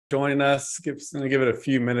joining us. I'm going to give it a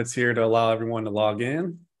few minutes here to allow everyone to log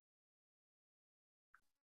in.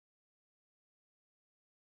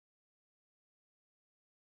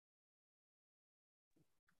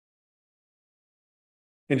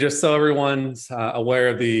 And just so everyone's aware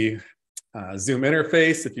of the Zoom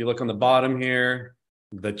interface, if you look on the bottom here,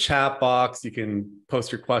 the chat box, you can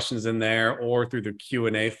post your questions in there, or through the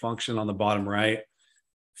Q&A function on the bottom right.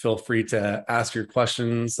 Feel free to ask your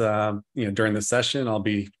questions during the session. I'll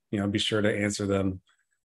be sure to answer them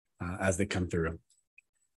as they come through.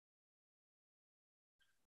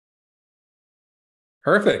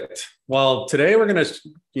 Perfect. Well, today we're going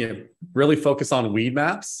to really focus on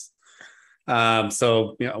Weedmaps. I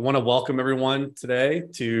want to welcome everyone today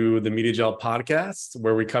to the MediaJel podcast,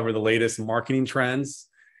 where we cover the latest marketing trends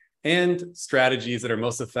and strategies that are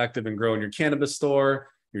most effective in growing your cannabis store,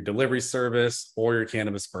 your delivery service, or your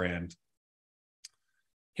cannabis brand.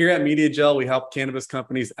 Here at MediaJel, we help cannabis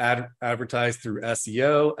companies advertise through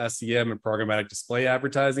SEO, SEM, and programmatic display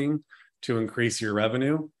advertising to increase your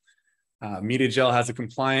revenue. MediaJel has a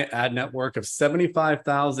compliant ad network of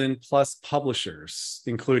 75,000 plus publishers,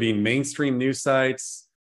 including mainstream news sites,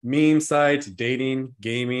 meme sites, dating,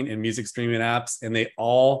 gaming, and music streaming apps, and they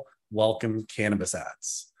all welcome cannabis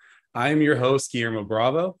ads. I am your host, Guillermo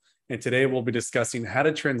Bravo, and today we'll be discussing how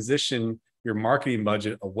to transition your marketing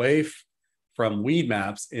budget away from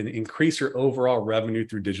Weedmaps and increase your overall revenue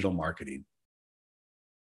through digital marketing.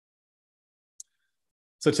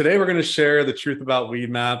 So today we're going to share the truth about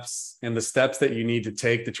Weedmaps and the steps that you need to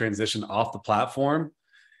take to transition off the platform.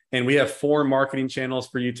 And we have 4 marketing channels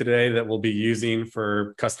for you today that we'll be using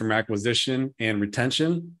for customer acquisition and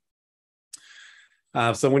retention.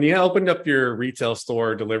 So when you opened up your retail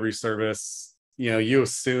store delivery service, you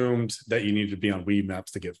assumed that you needed to be on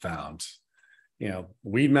Weedmaps to get found.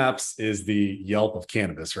 Weedmaps is the Yelp of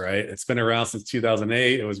cannabis, right? It's been around since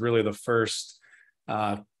 2008. It was really the first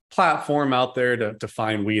platform out there to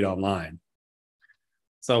find weed online.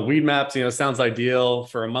 So Weedmaps, sounds ideal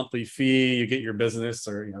for a monthly fee. You get your business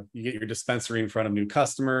or you get your dispensary in front of new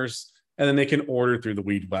customers, and then they can order through the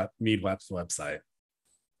Weedmaps website.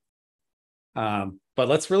 But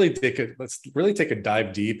let's really take a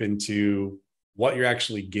dive deep into what you're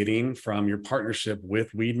actually getting from your partnership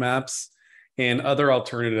with Weedmaps and other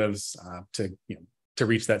alternatives to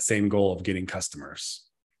reach that same goal of getting customers.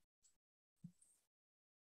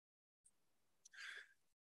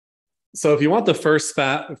 So if you want the first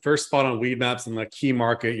spot on Weedmaps in the key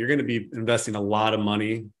market, you're going to be investing a lot of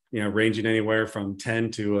money, ranging anywhere from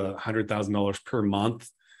 $10,000 to $100,000 per month,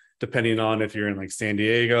 depending on if you're in like San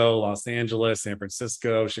Diego, Los Angeles, San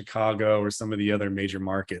Francisco, Chicago, or some of the other major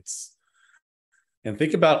markets. And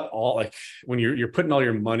think about when you're putting all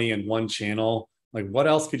your money in one channel, like what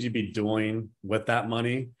else could you be doing with that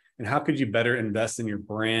money? And how could you better invest in your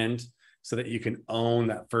brand so that you can own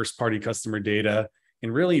that first party customer data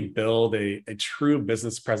and really build a true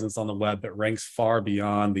business presence on the web that ranks far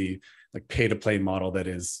beyond the pay-to-play model that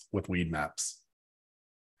is with Weedmaps.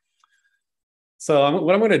 So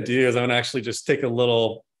what I'm going to do is I'm going to actually just take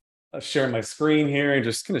share my screen here and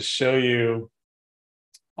just going to show you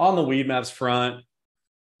on the Weedmaps front,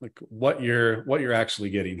 what you're actually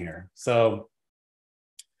getting here. So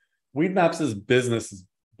Weedmaps'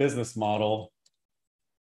 business model.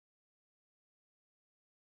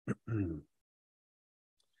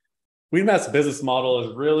 Weedmaps' business model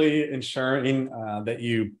is really ensuring that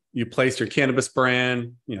you place your cannabis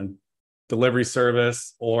brand, delivery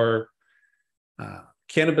service, or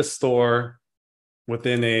cannabis store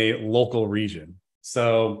within a local region.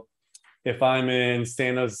 So if I'm in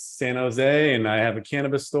San Jose and I have a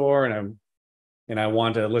cannabis store and I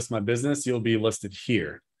want to list my business, you'll be listed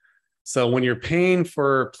here. So when you're paying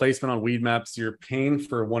for placement on Weedmaps, you're paying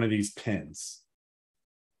for one of these pins.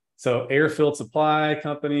 So Airfield Supply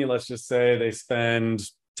Company, let's just say they spend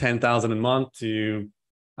 $10,000 a month to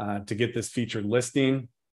get this featured listing.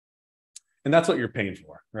 And that's what you're paying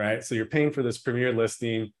for, right? So you're paying for this premier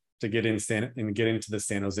listing to get into the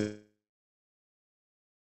San Jose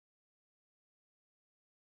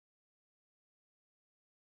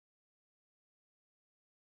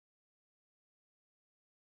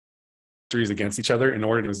against each other. In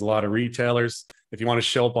order, there's a lot of retailers. If you want to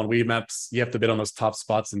show up on Weedmaps, you have to bid on those top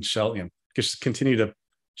spots and just continue to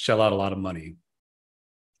shell out a lot of money.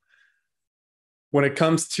 When it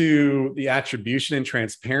comes to the attribution and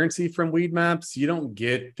transparency from Weedmaps, you don't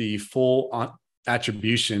get the full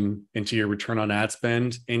attribution into your return on ad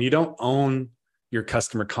spend, and you don't own your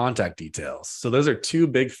customer contact details. So those are 2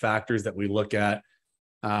 big factors that we look at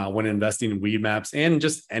when investing in Weedmaps and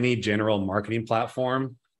just any general marketing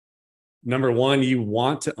platform. Number 1, you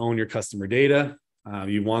want to own your customer data.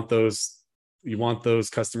 You want those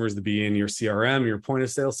customers to be in your CRM, your point of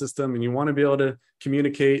sale system, and you want to be able to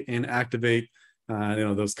communicate and activate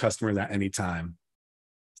those customers at any time.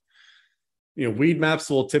 Weedmaps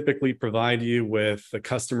will typically provide you with the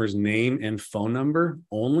customer's name and phone number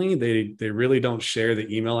only. They really don't share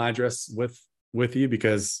the email address with you,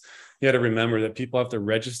 because you got to remember that people have to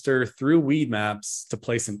register through Weedmaps to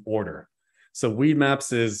place an order. So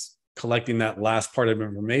Weedmaps is collecting that last part of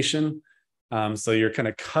information. So you're kind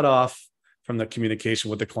of cut off from the communication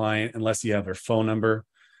with the client unless you have their phone number.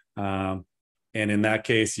 And in that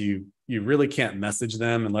case, you really can't message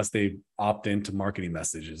them unless they opt into marketing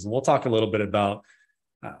messages. And we'll talk a little bit about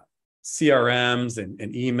CRMs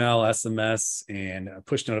and email, SMS, and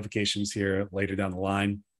push notifications here later down the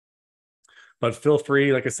line. But feel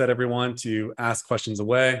free, like I said, everyone, to ask questions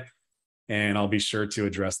away, and I'll be sure to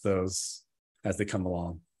address those as they come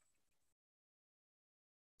along.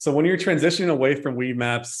 So when you're transitioning away from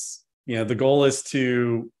Weedmaps, the goal is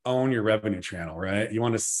to own your revenue channel, right? You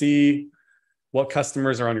want to see what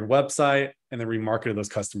customers are on your website and then remarket to those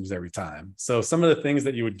customers every time. So some of the things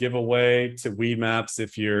that you would give away to Weedmaps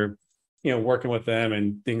if you're working with them,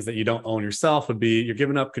 and things that you don't own yourself, would be you're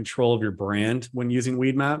giving up control of your brand when using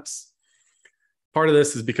Weedmaps. Part of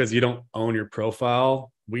this is because you don't own your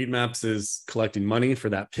profile. Weedmaps is collecting money for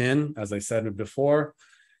that PIN, as I said before.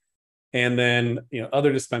 And then,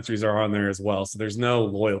 other dispensaries are on there as well. So there's no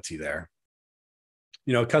loyalty there.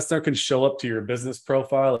 A customer can show up to your business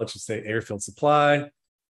profile, let's just say Airfield Supply.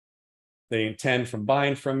 They intend from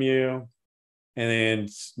buying from you, and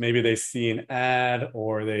maybe they see an ad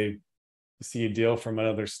or they see a deal from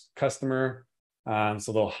another customer.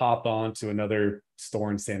 So they'll hop on to another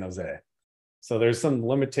store in San Jose. So there's some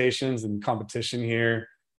limitations and competition here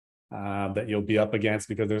that you'll be up against,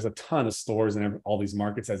 because there's a ton of stores in all these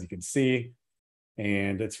markets, as you can see.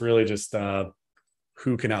 And it's really just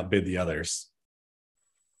who can outbid the others.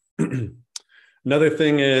 Another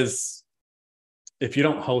thing is, if you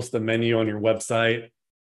don't host the menu on your website,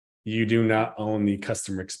 you do not own the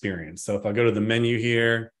customer experience. So if I go to the menu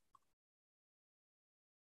here,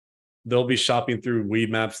 they'll be shopping through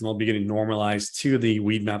Weedmaps and they'll be getting normalized to the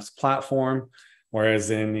Weedmaps platform.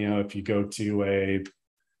 Whereas if you go to a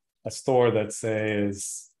store that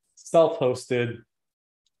says self-hosted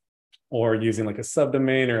or using like a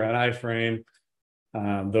subdomain or an iframe,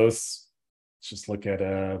 let's just look at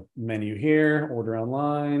a menu here, order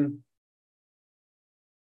online.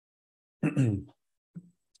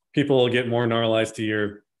 People will get more normalized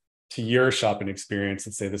to your shopping experience.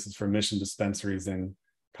 Let's say this is for Mission Dispensaries in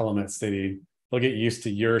Calumet City. They'll get used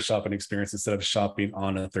to your shopping experience instead of shopping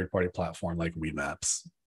on a third-party platform like Weedmaps.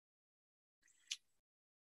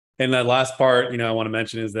 And that last part, I want to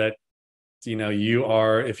mention is that,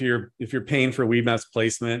 if you're paying for Weedmaps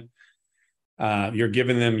placement, you're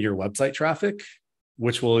giving them your website traffic,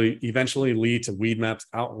 which will eventually lead to Weedmaps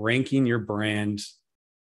outranking your brand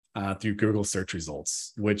through Google search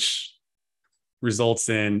results, which results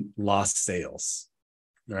in lost sales,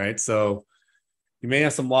 right? So you may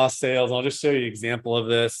have some lost sales. I'll just show you an example of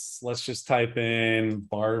this. Let's just type in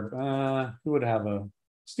let's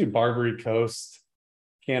do Barbary Coast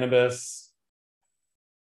Cannabis.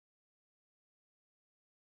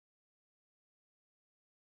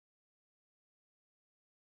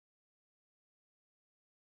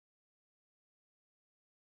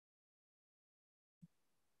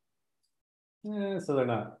 So they're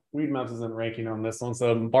not. Weedmaps isn't ranking on this one.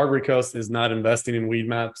 So Barbary Coast is not investing in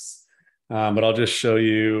Weedmaps, but I'll just show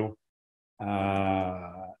you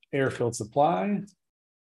Airfield Supply,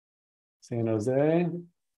 San Jose.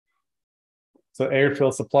 So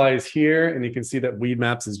Airfield Supply is here, and you can see that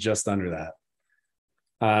Weedmaps is just under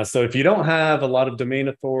that. So if you don't have a lot of domain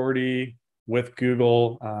authority with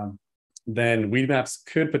Google, then Weedmaps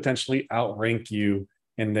could potentially outrank you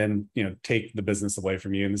and then take the business away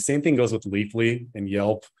from you. And the same thing goes with Leafly and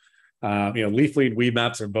Yelp. Leafly and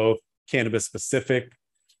Weedmaps are both cannabis specific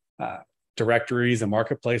directories and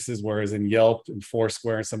marketplaces, whereas in Yelp and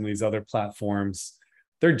Foursquare and some of these other platforms,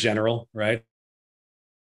 they're general, right?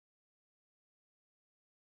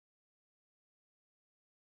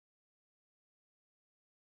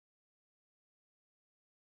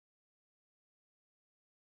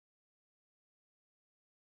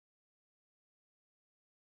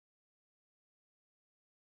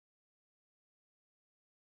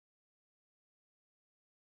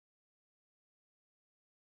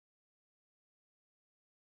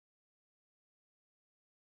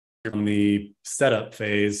 From the setup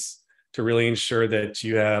phase to really ensure that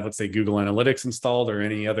you have, let's say, Google Analytics installed or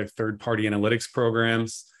any other third-party analytics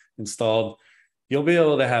programs installed, you'll be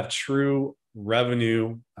able to have true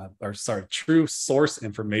revenue, true source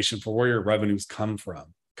information for where your revenues coming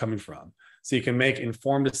from. So you can make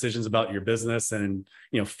informed decisions about your business and,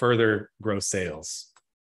 further grow sales.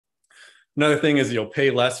 Another thing is you'll pay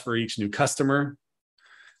less for each new customer.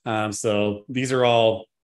 So these are all,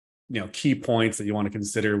 key points that you want to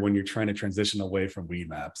consider when you're trying to transition away from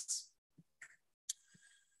Weedmaps.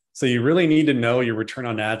 So you really need to know your return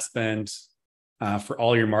on ad spend for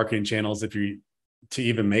all your marketing channels to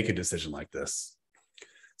even make a decision like this.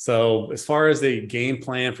 So as far as a game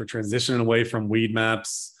plan for transitioning away from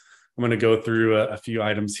Weedmaps, I'm going to go through a few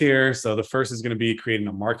items here. So the first is going to be creating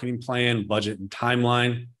a marketing plan, budget, and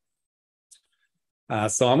timeline.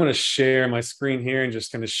 So I'm going to share my screen here and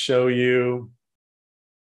just kind of show you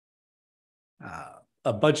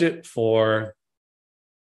a budget for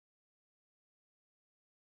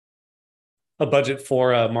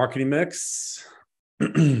a marketing mix.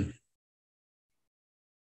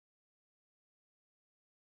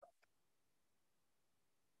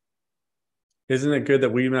 Isn't it good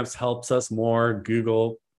that Weedmaps helps us get more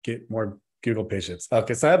Google patients?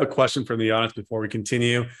 Okay, so I have a question from the audience before we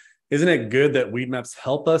continue. Isn't it good that Weedmaps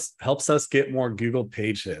helps us get more Google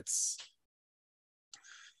page hits?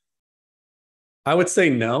 I would say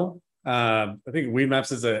no. I think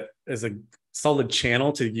Weedmaps is a solid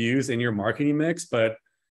channel to use in your marketing mix, but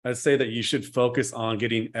I'd say that you should focus on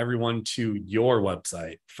getting everyone to your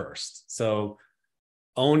website first. So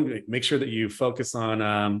make sure that you focus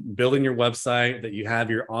on building your website, that you have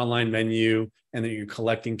your online menu, and that you're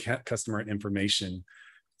collecting customer information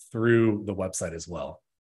through the website as well.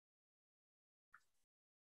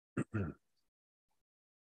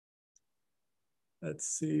 Let's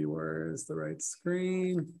see, where is the right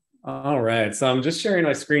screen? All right, so I'm just sharing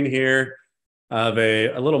my screen here of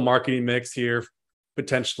a little marketing mix here,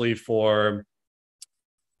 potentially for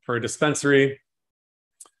a dispensary.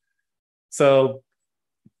 So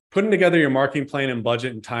putting together your marketing plan and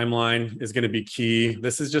budget and timeline is going to be key.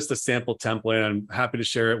 This is just a sample template. I'm happy to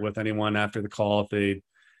share it with anyone after the call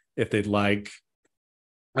if they'd like.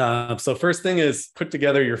 So first thing is put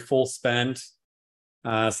together your full spend.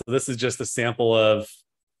 So this is just a sample of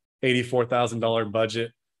 $84,000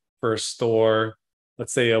 budget for a store.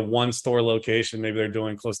 Let's say a one store location, maybe they're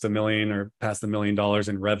doing close to $1 million or past $1 million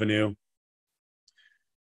in revenue.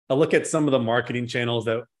 I'll look at some of the marketing channels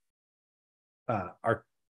that are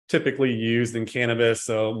typically used in cannabis.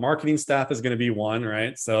 So marketing staff is going to be one,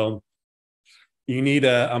 right? So you need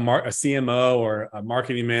a CMO or a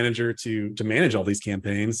marketing manager to manage all these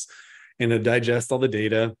campaigns and to digest all the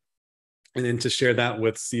data, and then to share that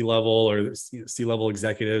with C-level or C-level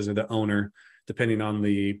executives or the owner, depending on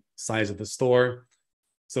the size of the store.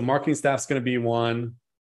 So marketing staff is going to be one.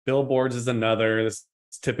 Billboards is another. This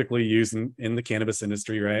is typically used in the cannabis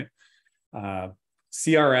industry, right?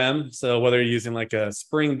 CRM, so whether you're using like a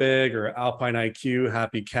Spring Big or Alpine IQ,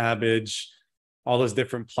 Happy Cabbage, all those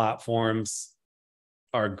different platforms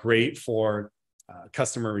are great for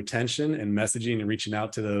customer retention and messaging and reaching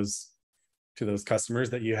out to those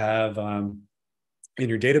customers that you have in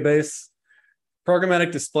your database.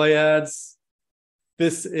 Programmatic display ads.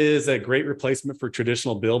 This is a great replacement for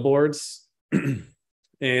traditional billboards.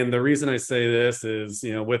 And the reason I say this is,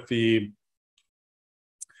 with the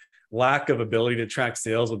lack of ability to track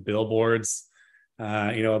sales with billboards,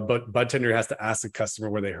 a bud tender has to ask the customer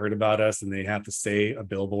where they heard about us, and they have to say a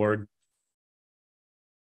billboard.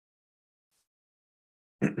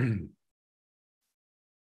 Sorry,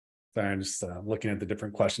 I'm just looking at the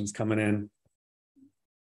different questions coming in.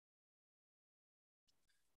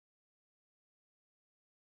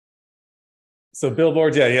 So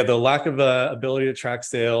billboards, yeah, the lack of ability to track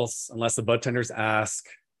sales unless the bud tenders ask,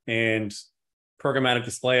 and programmatic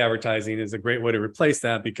display advertising is a great way to replace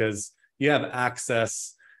that because you have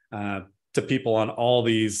access to people on all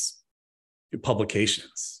these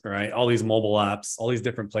publications, right? All these mobile apps, all these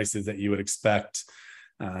different places that you would expect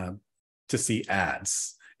to see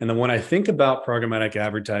ads. And then when I think about programmatic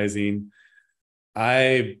advertising,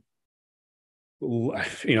 I'm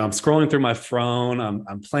scrolling through my phone,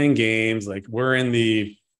 I'm playing games, like we're in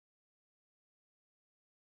the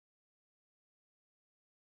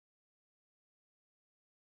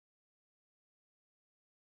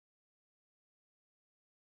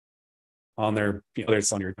on their, whether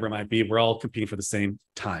it's on your, where it might be, we're all competing for the same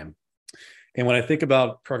time. And when I think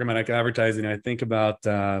about programmatic advertising, I think about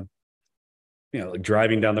like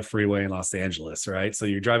driving down the freeway in Los Angeles, right? So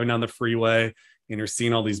you're driving down the freeway and you're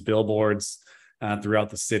seeing all these billboards throughout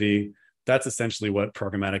the city. That's essentially what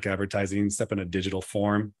programmatic advertising, except in a digital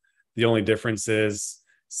form. The only difference is,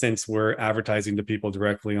 since we're advertising to people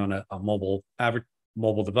directly on a mobile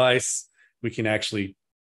device, we can actually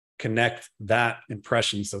connect that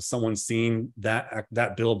impression. So someone's seeing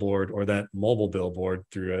that billboard or that mobile billboard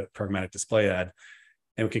through a programmatic display ad,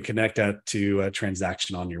 and we can connect that to a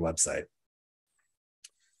transaction on your website.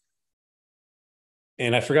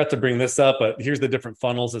 And I forgot to bring this up, but here's the different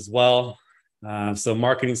funnels as well. So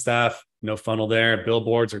marketing staff, no funnel there.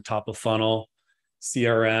 Billboards are top of funnel.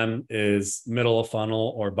 CRM is middle of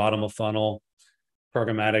funnel or bottom of funnel.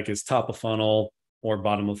 Programmatic is top of funnel or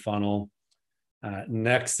bottom of funnel.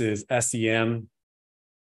 Next is SEM.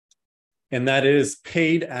 And that is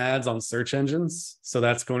paid ads on search engines. So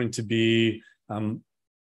that's going to be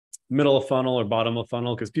middle of funnel or bottom of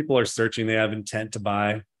funnel because people are searching, they have intent to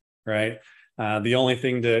buy, right? The only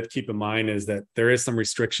thing to keep in mind is that there is some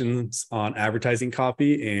restrictions on advertising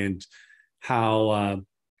copy and how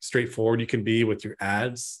straightforward you can be with your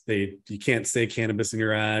ads. You can't say cannabis in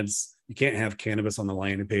your ads. You can't have cannabis on the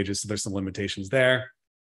landing pages. So there's some limitations there.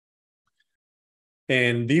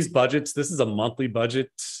 And these budgets, this is a monthly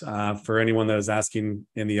budget for anyone that is asking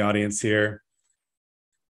in the audience here.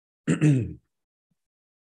 And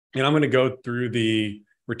I'm going to go through the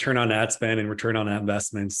return on ad spend and return on ad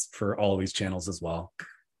investments for all of these channels as well.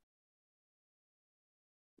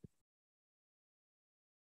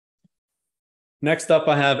 Next up,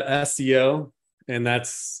 I have SEO, and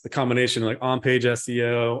that's the combination of like on-page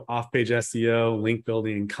SEO, off-page SEO, link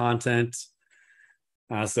building, and content.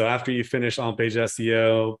 So after you finish on-page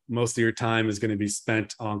SEO, most of your time is going to be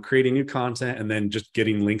spent on creating new content and then just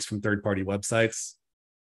getting links from third-party websites.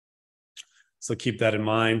 So keep that in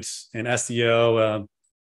mind. And SEO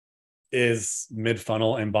is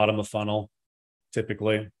mid-funnel and bottom of funnel,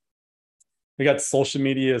 typically. We got social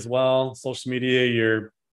media as well. Social media,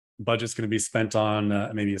 your budget's going to be spent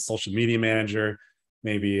on maybe a social media manager,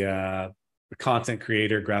 maybe a content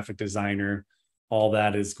creator, graphic designer. All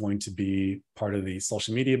that is going to be part of the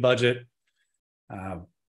social media budget.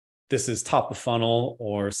 This is top of funnel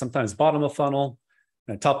or sometimes bottom of funnel.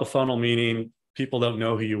 And top of funnel meaning people don't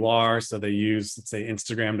know who you are, so they use, let's say,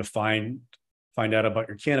 Instagram to find out about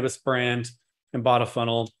your cannabis brand. And bottom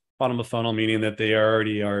of funnel meaning that they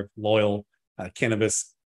already are loyal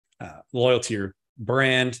loyal to your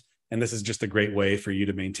brand, and this is just a great way for you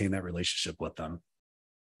to maintain that relationship with them.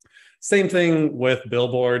 Same thing with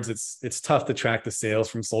billboards. It's tough to track the sales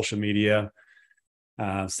from social media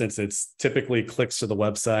since it's typically clicks to the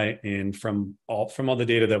website, and from all the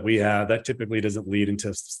data that we have, that typically doesn't lead into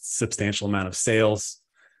a substantial amount of sales.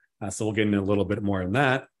 So we'll get into a little bit more on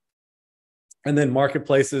that. And then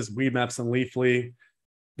marketplaces, Weedmaps and Leafly.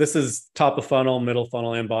 This is top of funnel, middle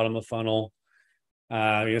funnel, and bottom of funnel.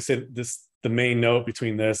 The main note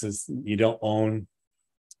between this is you don't own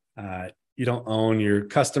your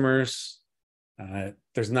customers.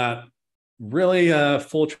 There's not really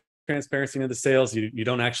full transparency into the sales. You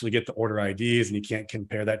don't actually get the order IDs, and you can't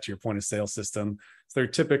compare that to your point of sale system. So they're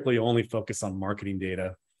typically only focused on marketing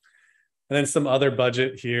data. And then some other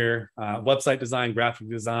budget here, website design, graphic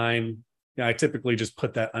design. I typically just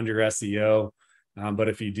put that under SEO, but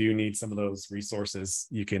if you do need some of those resources,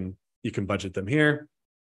 you can budget them here.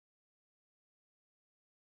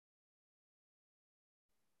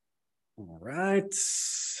 All right.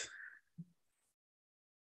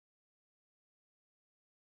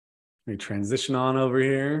 Let me transition on over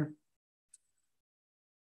here.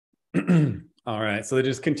 All right, so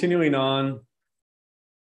just continuing on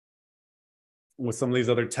with some of these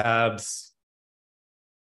other tabs.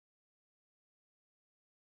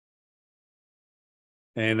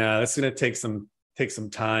 And it's going to take some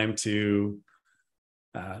time to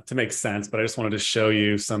make sense, but I just wanted to show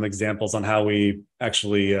you some examples on how we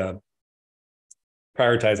actually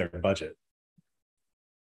prioritize our budget.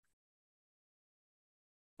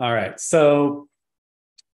 All right, so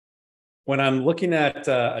when I'm looking at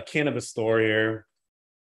a cannabis store here,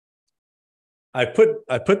 I put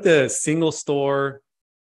the single store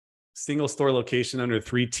location under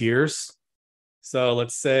 3 tiers. So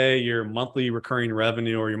let's say your monthly recurring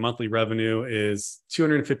revenue or your monthly revenue is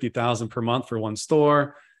 $250,000 per month for one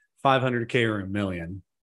store, $500K or $1 million.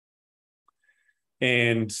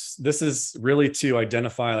 And this is really to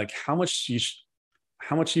identify like how much you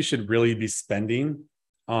should really be spending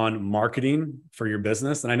on marketing for your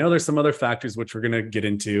business. And I know there's some other factors which we're going to get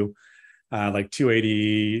into, like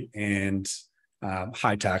 280 and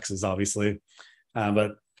high taxes, obviously.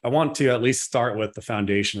 But I want to at least start with the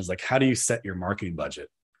foundation is like, how do you set your marketing budget?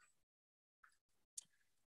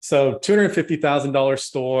 So $250,000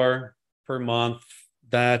 store per month,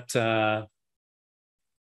 that's about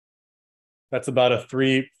a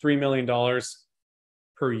 $3 million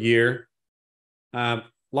per year. A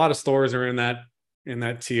lot of stores are in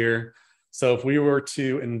that tier. So if we were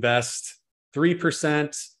to invest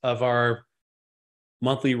 3% of our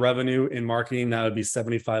monthly revenue in marketing, that would be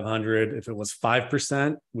 $7,500. If it was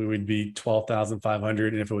 5%, we would be $12,500.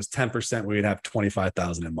 And if it was 10%, we would have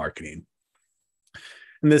 $25,000 in marketing.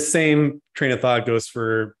 And this same train of thought goes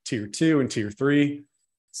for tier 2 and tier 3.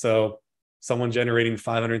 So someone generating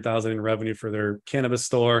 $500,000 in revenue for their cannabis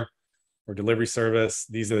store or delivery service,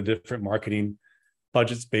 these are the different marketing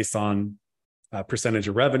budgets based on percentage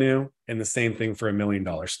of revenue, and the same thing for $1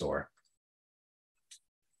 million store.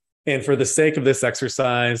 And for the sake of this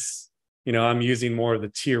exercise, I'm using more of the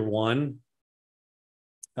tier 1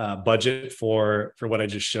 budget for what I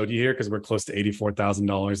just showed you here, because we're close to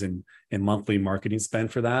 $84,000 in monthly marketing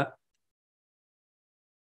spend for that.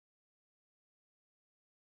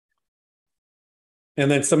 And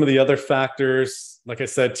then some of the other factors, like I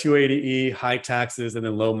said, 280E, high taxes, and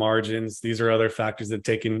then low margins. These are other factors that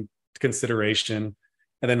take into consideration.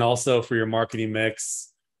 And then also for your marketing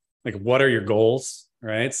mix, like what are your goals,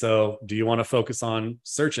 right? So do you want to focus on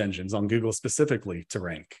search engines, on Google specifically to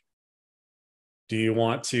rank? Do you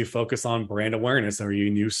want to focus on brand awareness? Are you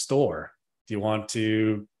a new store? Do you want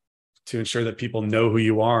to ensure that people know who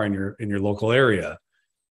you are in your local area?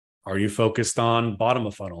 Are you focused on bottom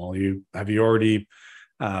of funnel? Have you already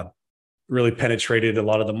really penetrated a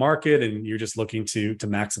lot of the market and you're just looking to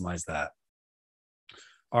maximize that?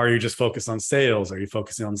 Are you just focused on sales? Are you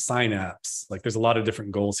focusing on signups? Like there's a lot of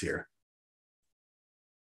different goals here.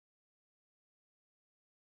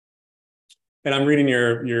 And I'm reading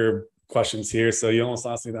your questions here. So you almost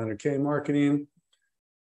asked me the 100K marketing.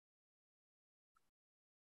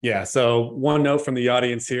 Yeah, so one note from the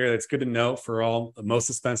audience here that's good to note for most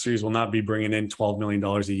dispensaries will not be bringing in $12 million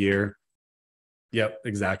a year. Yep,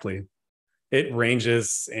 exactly. It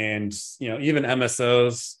ranges, and even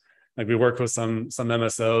MSOs, like we work with some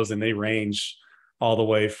MSOs, and they range all the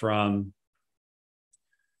way from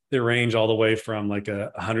like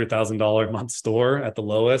a $100,000 a month store at the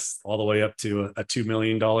lowest, all the way up to a $2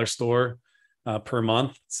 million store per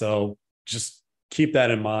month. So just keep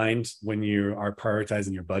that in mind when you are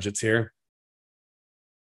prioritizing your budgets here.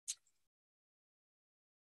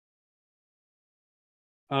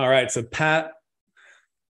 All right, so Pat,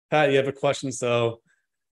 you have a question. So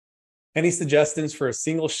any suggestions for a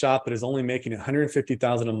single shop that is only making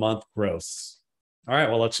 $150,000 a month gross? All right,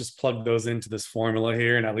 well, let's just plug those into this formula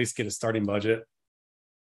here and at least get a starting budget.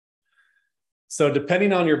 So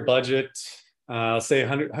depending on your budget, say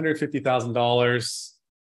 $150,000,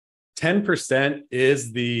 10%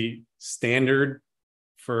 is the standard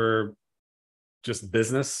for just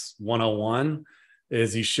business 101,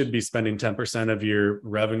 is you should be spending 10% of your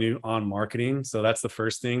revenue on marketing. So that's the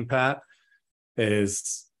first thing, Pat,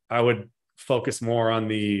 is I would focus more on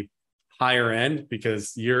the higher end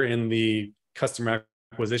because you're in the customer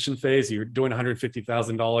acquisition phase. You're doing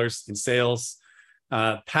 $150,000 in sales.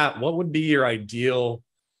 Pat, what would be your ideal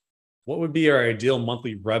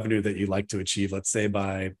monthly revenue that you'd like to achieve, let's say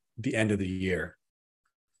by the end of the year,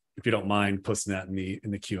 if you don't mind posting that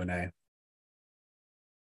in the Q&A.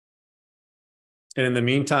 And in the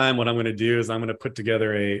meantime, what I'm going to do is I'm going to put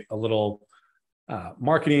together a little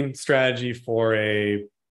marketing strategy for a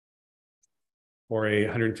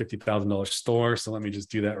 $150,000 store. So let me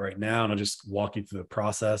just do that right now, and I'll just walk you through the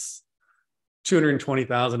process.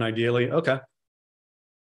 $220,000 ideally. Okay.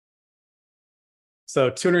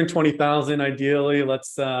 So $220,000 ideally.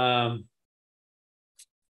 Let's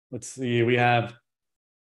see. We have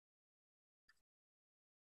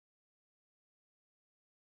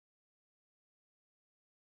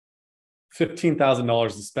 $15,000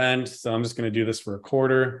 to spend. So I'm just going to do this for a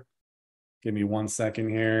quarter. Give me 1 second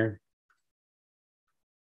here.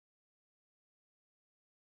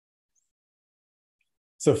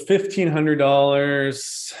 So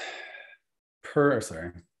 $1,500 per,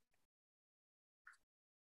 sorry.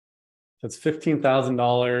 That's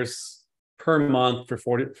 $15,000 per month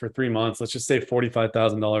for 3 months. Let's just say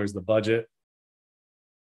 $45,000 the budget.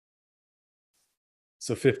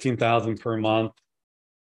 So $15,000 per month.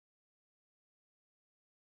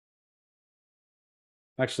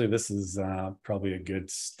 Actually, this is probably a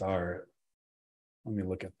good start. Let me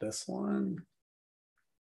look at this one.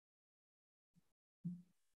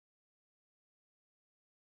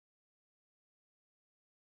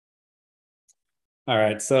 All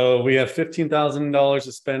right, so we have $15,000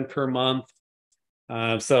 to spend per month.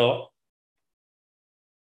 So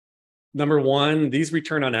number one, these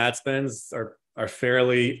return on ad spends are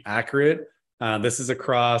fairly accurate. This is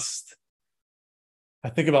across,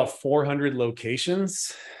 I think, about 400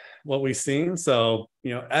 locations, what we've seen. So,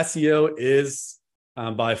 SEO is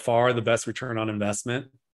by far the best return on investment.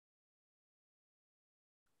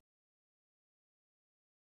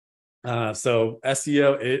 So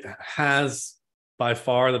SEO, it has by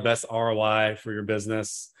far the best ROI for your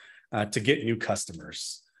business to get new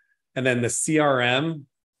customers. And then the CRM,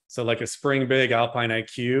 so like a Spring Big, Alpine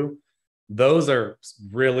IQ, those are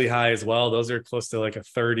really high as well. Those are close to like a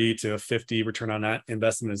 30 to a 50 return on that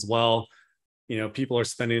investment as well. People are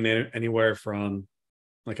spending anywhere from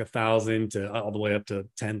like $1,000 to all the way up to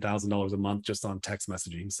 $10,000 a month just on text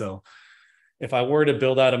messaging. So if I were to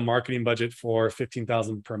build out a marketing budget for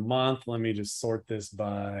 $15,000 per month, let me just sort this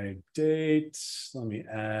by date. Let me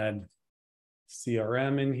add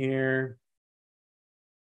CRM in here.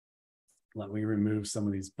 Let me remove some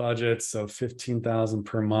of these budgets. So 15,000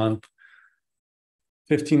 per month.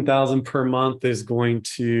 15,000 per month is going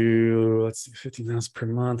to, let's see, 15,000 per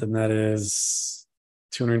month, and that is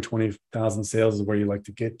 220,000 sales is where you like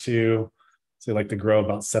to get to. So you like to grow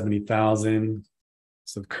about 70,000.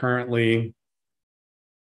 So currently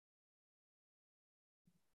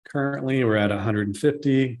we're at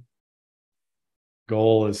 150.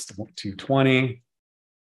 Goal is 220.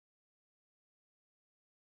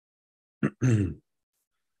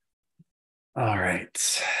 All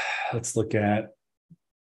right, let's look at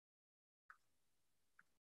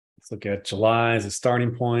July as a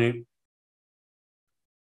starting point.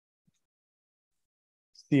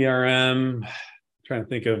 CRM, trying to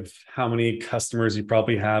think of how many customers you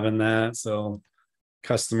probably have in that. So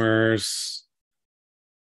customers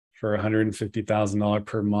for $150,000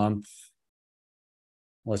 per month.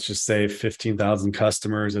 Let's just say 15,000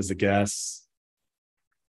 customers as a guess.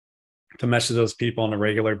 To message those people on a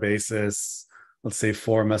regular basis, let's say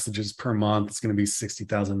 4 messages per month, it's going to be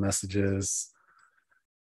 60,000 messages.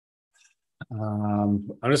 I'm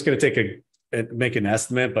just going to make an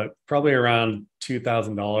estimate, but probably around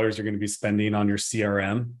 $2,000 you're going to be spending on your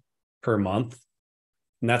CRM per month.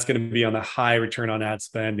 And that's going to be on the high return on ad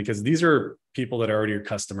spend because these are people that are already your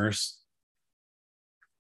customers.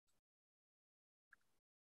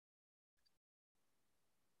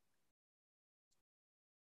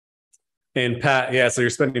 And Pat, yeah, so you're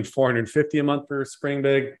spending $450 a month for Spring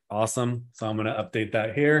Big. Awesome. So I'm going to update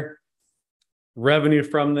that here. Revenue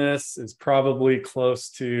from this is probably close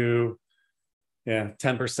to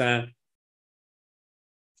 10%,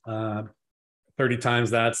 30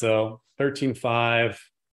 times that, so 13.5.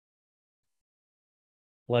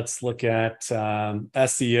 Let's look at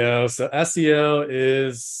SEO. So SEO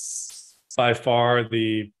is by far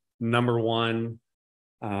the number one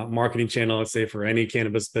marketing channel, let's say, for any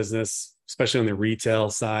cannabis business, especially on the retail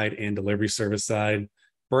side and delivery service side.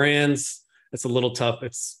 Brands, it's a little tough.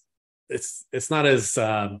 It's not as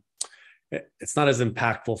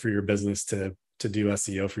impactful for your business to do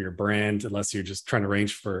SEO for your brand unless you're just trying to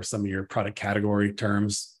range for some of your product category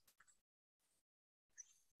terms.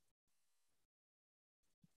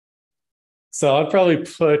 So I'd probably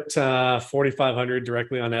put 4,500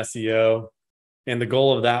 directly on SEO, and the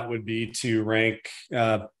goal of that would be to rank.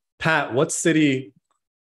 Pat, what city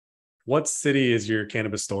is your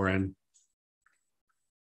cannabis store in?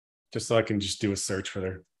 Just so I can just do a search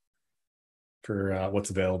for what's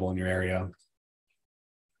available in your area.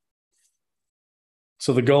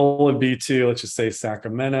 So the goal would be to, let's just say,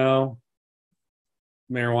 Sacramento,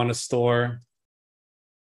 marijuana store.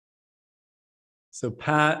 So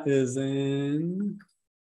Pat is in,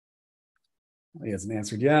 he hasn't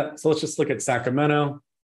answered yet. So let's just look at Sacramento.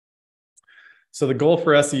 So the goal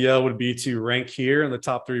for SEO would be to rank here in the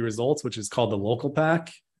top 3 results, which is called the local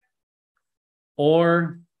pack,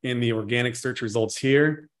 or in the organic search results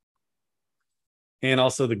here, and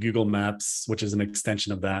also the Google Maps, which is an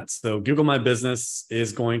extension of that. So Google My Business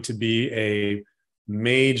is going to be a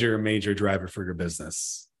major, major driver for your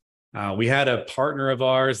business. We had a partner of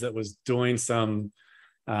ours that was doing some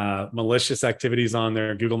malicious activities on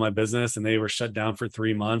their Google My Business, and they were shut down for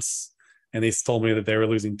 3 months. And they told me that they were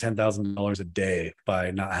losing $10,000 a day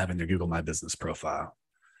by not having their Google My Business profile.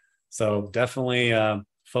 So definitely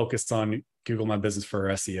focused on Google My Business for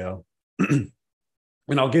SEO.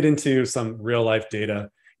 And I'll get into some real life data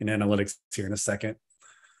and analytics here in a second.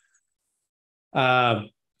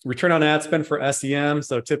 Return on ad spend for SEM.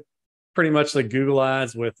 So pretty much like Google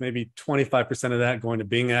ads, with maybe 25% of that going to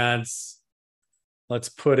Bing ads. Let's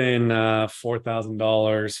put in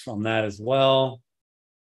 $4,000 on that as well.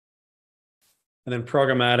 And then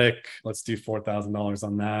programmatic, let's do $4,000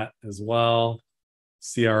 on that as well.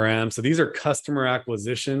 CRM. So these are customer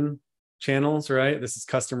acquisition channels, right? This is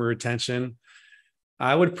customer retention.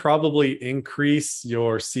 I would probably increase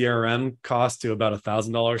your CRM cost to about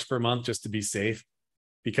 $1,000 per month just to be safe,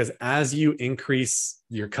 because as you increase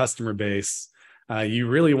your customer base, you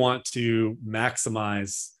really want to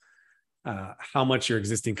maximize how much your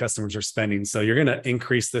existing customers are spending. So you're going to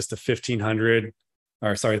increase this to $1,000,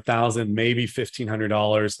 maybe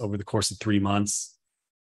 $1,500 over the course of 3 months.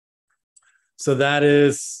 So that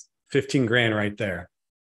is 15 grand right there.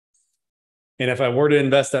 And if I were to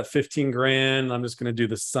invest that 15 grand, I'm just going to do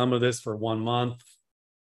the sum of this for 1 month.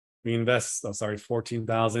 We invest,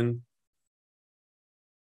 14,000.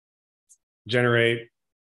 Generate.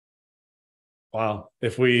 Wow.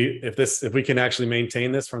 If we can actually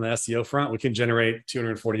maintain this from the SEO front, we can generate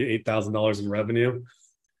 $248,000 in revenue.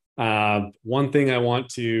 One thing I want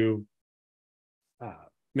to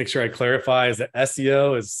make sure I clarify is that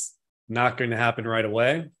SEO is not going to happen right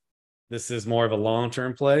away. This is more of a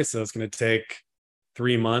long-term play. So it's going to take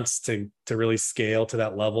 3 months to really scale to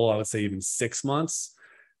that level. I would say even 6 months.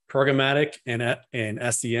 Programmatic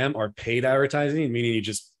and SEM are paid advertising, meaning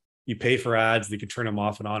you pay for ads. You can turn them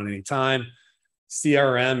off and on at any time.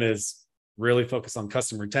 CRM is really focused on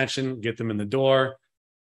customer retention, get them in the door,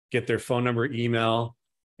 get their phone number, email,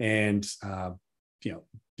 and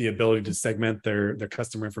the ability to segment their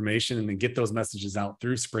customer information and then get those messages out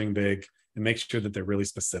through SpringBig and make sure that they're really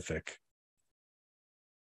specific.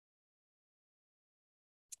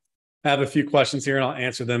 I have a few questions here and I'll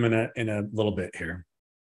answer them in a little bit here.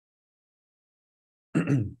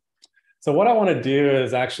 So what I want to do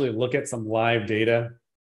is actually look at some live data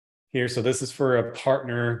here. So this is for a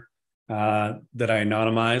partner that I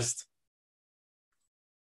anonymized.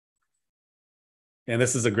 And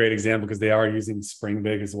this is a great example because they are using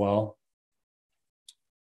SpringBig as well.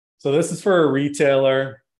 So this is for a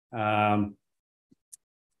retailer. And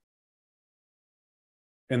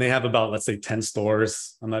they have about, let's say, 10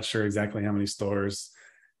 stores. I'm not sure exactly how many stores.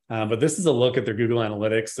 But this is a look at their Google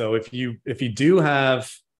Analytics. So if you do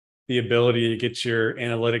have the ability to get your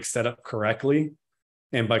analytics set up correctly,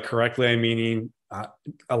 and by correctly, I mean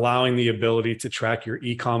allowing the ability to track your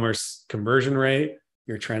e-commerce conversion rate,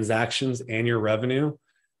 your transactions, and your revenue,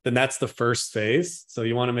 then that's the first phase. So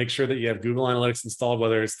you want to make sure that you have Google Analytics installed,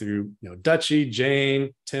 whether it's through Dutchie,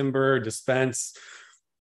 Jane, Timber, Dispense,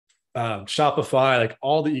 Shopify, like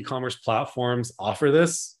all the e-commerce platforms offer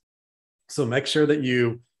this. So make sure that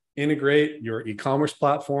you integrate your e-commerce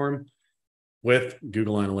platform with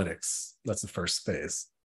Google Analytics. That's the first phase.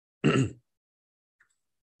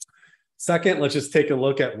 Second, let's just take a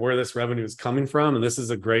look at where this revenue is coming from. And this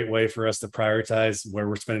is a great way for us to prioritize where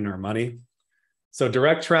we're spending our money. So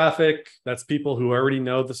direct traffic, that's people who already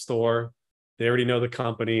know the store. They already know the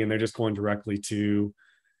company, and they're just going directly to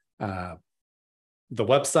the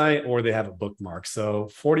website, or they have a bookmark.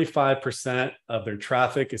 So 45% of their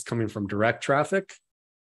traffic is coming from direct traffic.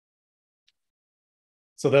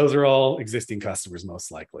 So those are all existing customers,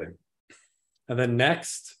 most likely. And then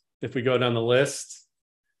next, if we go down the list,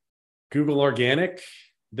 Google Organic,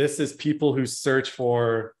 this is people who search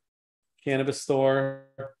for cannabis store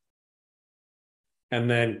and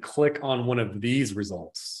then click on one of these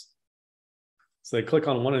results. So they click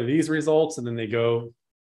on one of these results and then they go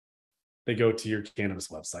to your cannabis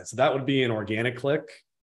website. So that would be an organic click.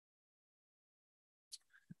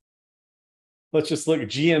 Let's just look at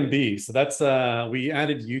GMB. So that's, we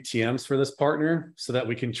added UTMs for this partner so that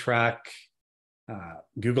we can track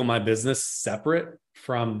Google My Business separate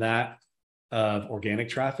from that of organic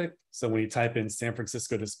traffic. So when you type in San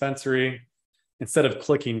Francisco dispensary, instead of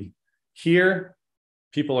clicking here,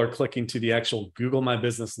 people are clicking to the actual Google My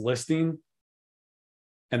Business listing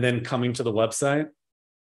and then coming to the website.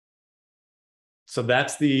 So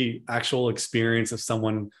that's the actual experience of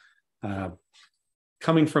someone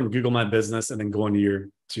coming from Google My Business and then going to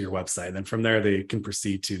your website. And then from there, they can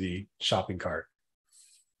proceed to the shopping cart.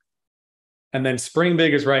 And then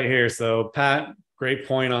SpringBig is right here. So Pat, great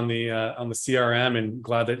point on the CRM, and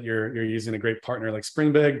glad that you're using a great partner like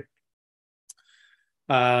SpringBig.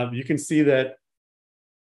 You can see that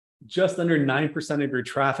just under 9% of your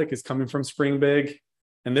traffic is coming from SpringBig.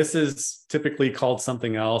 And this is typically called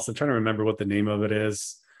something else. I'm trying to remember what the name of it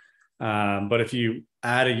is. But if you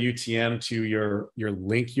add a UTM to your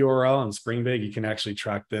link URL on SpringBig, you can actually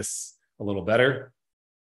track this a little better.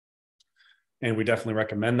 And we definitely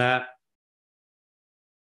recommend that.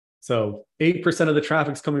 So 8% of the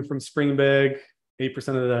traffic is coming from SpringBig. 8%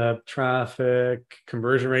 of the traffic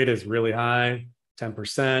conversion rate is really high,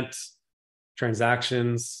 10%.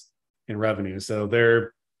 Transactions and revenue. So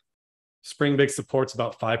SpringBig supports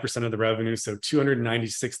about 5% of the revenue. So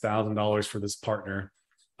 $296,000 for this partner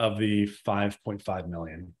of the 5.5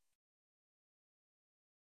 million.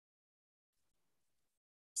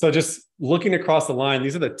 So just looking across the line,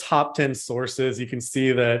 these are the top 10 sources. You can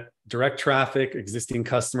see that direct traffic, existing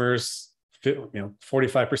customers,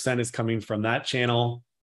 45% is coming from that channel.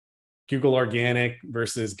 Google Organic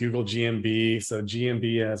versus Google GMB. So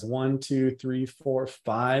GMB has 1, 2, 3, 4,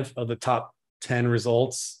 5 of the top 10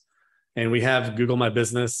 results. And we have Google My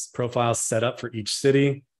Business profiles set up for each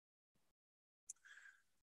city.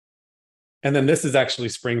 And then this is actually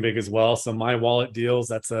Springbig as well. So My Wallet Deals,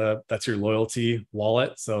 that's your loyalty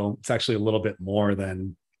wallet. So it's actually a little bit more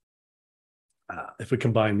than, if we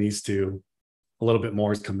combine these two, a little bit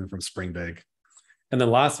more is coming from Springbig. And the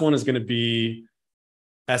last one is going to be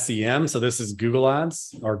SEM. So this is Google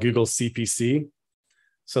Ads or Google CPC.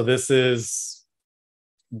 So this is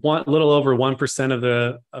little over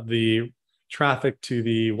 1% of the traffic to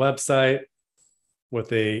the website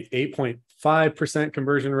with a 8.5%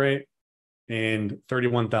 conversion rate and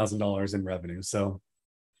 $31,000 in revenue. So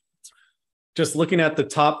just looking at the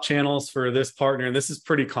top channels for this partner, and this is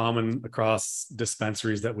pretty common across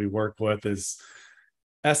dispensaries that we work with, is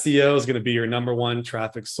SEO is going to be your number one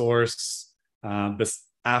traffic source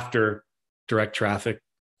after direct traffic.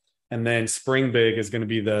 And then Springbig is going to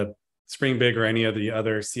be Springbig or any of the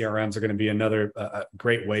other CRMs are going to be another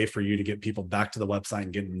great way for you to get people back to the website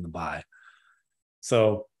and get them to buy.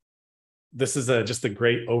 So this is just a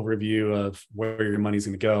great overview of where your money's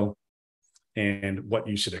going to go and what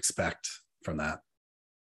you should expect from that.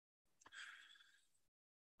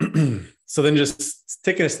 So then just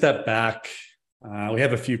taking a step back, we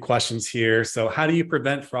have a few questions here. So how do you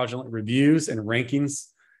prevent fraudulent reviews and rankings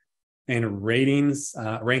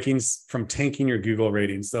from tanking your Google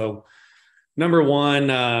ratings? So number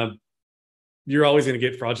one, you're always going to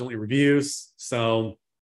get fraudulent reviews. So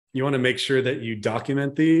you want to make sure that you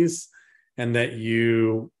document these and that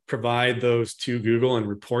you provide those to Google and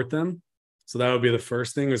report them. So that would be the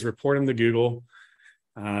first thing, is report them to Google.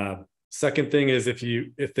 Second thing is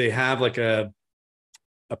if they have like a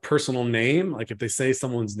personal name, like if they say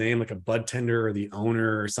someone's name, like a bud tender or the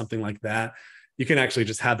owner or something like that, you can actually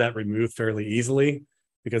just have that removed fairly easily,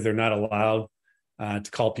 because they're not allowed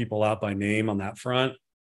to call people out by name on that front,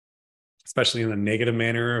 especially in a negative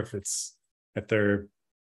manner. If they're,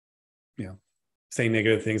 saying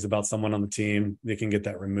negative things about someone on the team, they can get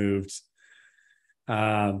that removed.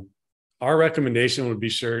 Our recommendation would be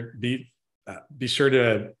sure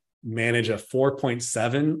to manage a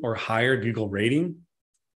 4.7 or higher Google rating.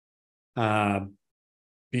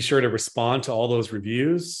 Be sure to respond to all those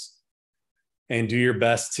reviews and do your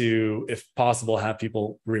best to, if possible, have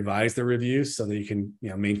people revise their reviews so that you can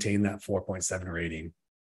maintain that 4.7 rating.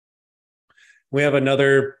 We have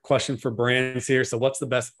another question for brands here. So what's the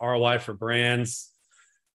best ROI for brands?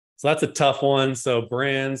 So that's a tough one. So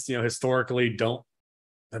brands, historically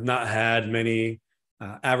have not had many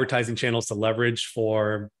advertising channels to leverage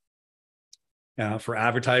for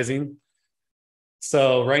advertising.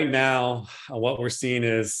 So right now, what we're seeing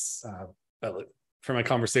is, from my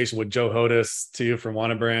conversation with Joe Hodis too, from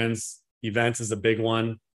Wanna Brands, events is a big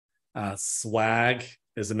one. Swag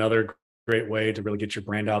is another great way to really get your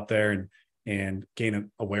brand out there and gain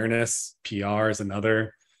awareness. PR is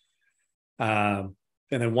another. And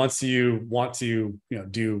then once you want to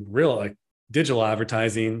do real digital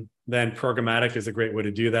advertising, then programmatic is a great way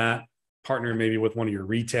to do that. Partner maybe with one of your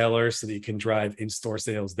retailers so that you can drive in-store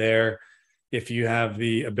sales there. If you have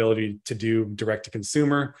the ability to do direct to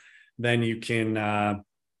consumer, then you can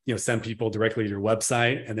send people directly to your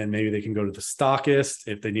website, and then maybe they can go to the stockist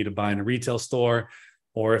if they need to buy in a retail store,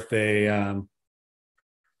 or if they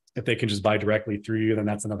can just buy directly through you, then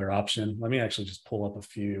that's another option. Let me actually just pull up a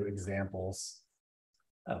few examples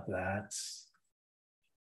of that.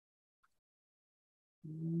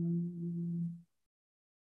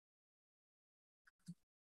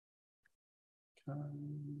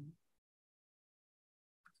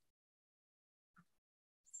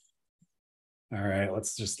 All right,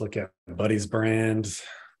 let's just look at Buddy's brand.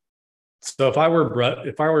 So if I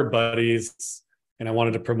were Buddy's and I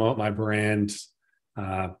wanted to promote my brand,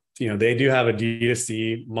 they do have a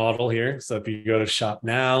D2C model here. So if you go to shop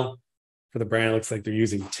now for the brand, it looks like they're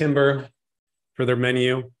using timber for their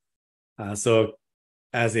menu. So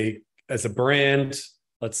as a brand,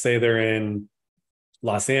 let's say they're in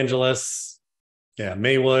Los Angeles,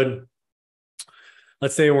 Maywood.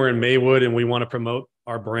 Let's say we're in Maywood and we want to promote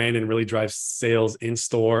our brand and really drive sales in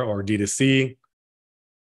store or D2C.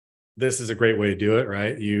 This is a great way to do it,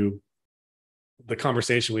 right? The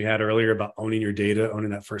conversation we had earlier about owning your data, owning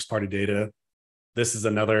that first party data. This is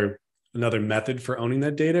another method for owning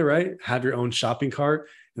that data, right? Have your own shopping cart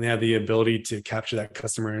and have the ability to capture that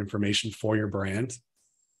customer information for your brand.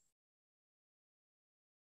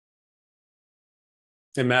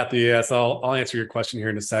 And Matthew, yes, I'll answer your question here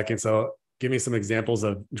in a second. So give me some examples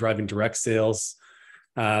of driving direct sales.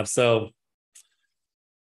 So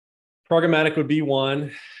programmatic would be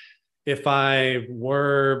one. if I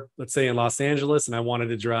were, let's say, in Los Angeles and I wanted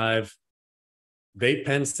to drive vape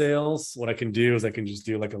pen sales, what I can do is I can just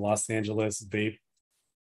do like a Los Angeles vape,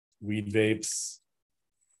 weed vapes,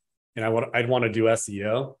 and I'd want to do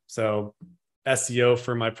SEO. So SEO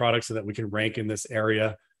for my product so that we can rank in this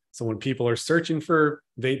area. So when people are searching for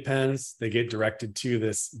vape pens, they get directed to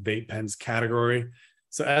this vape pens category.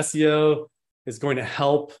 So SEO is going to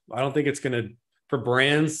help. I don't think it's going to, for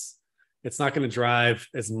brands, it's not going to drive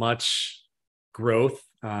as much growth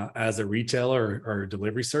as a retailer or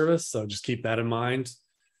delivery service. So just keep that in mind.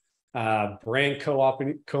 Brand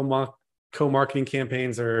co-marketing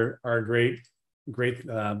campaigns are a great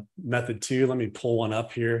method too. Let me pull one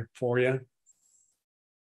up here for you.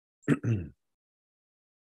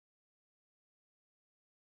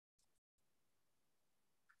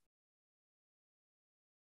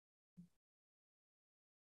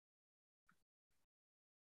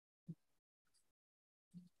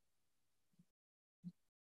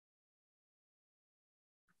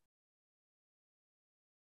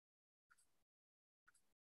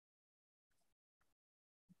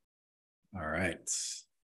 All right.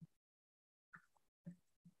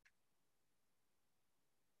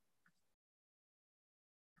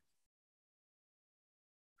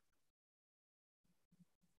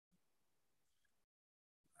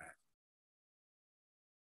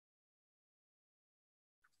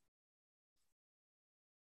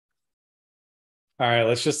 All right,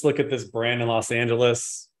 let's just look at this brand in Los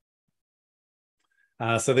Angeles.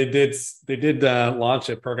 So they did launch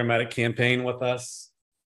a programmatic campaign with us.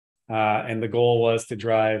 And the goal was to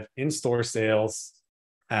drive in-store sales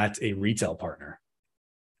at a retail partner.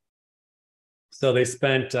 So they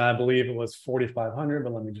spent, I believe it was $4,500,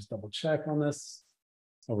 but let me just double check on this,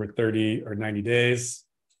 over 30 or 90 days.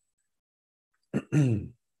 Give me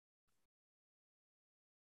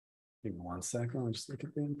 1 second. I'll just look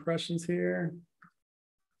at the impressions here.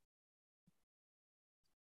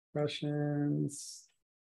 Impressions.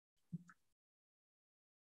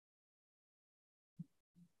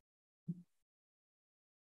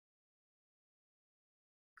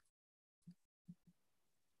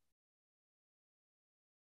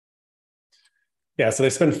 Yeah, so they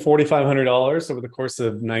spend $4,500 over the course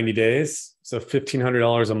of 90 days, so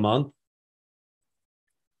 $1,500 a month.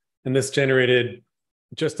 And this generated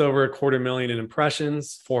just over 250,000 in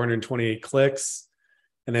impressions, 428 clicks.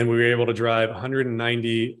 And then we were able to drive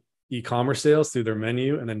 190 e-commerce sales through their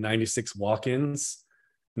menu and then 96 walk-ins.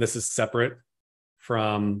 And this is separate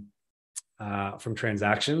from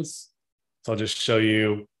transactions. So I'll just show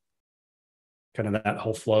you kind of that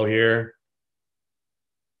whole flow here.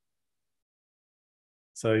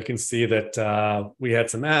 So you can see that we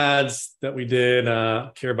had some ads that we did,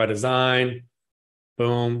 Care by Design,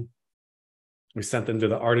 boom. We sent them to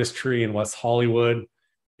the Artistry in West Hollywood,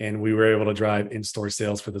 and we were able to drive in-store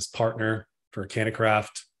sales for this partner for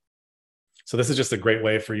Cannabis. So this is just a great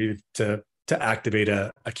way for you to activate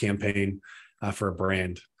a campaign for a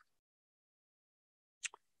brand.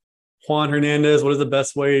 Juan Hernandez, what is the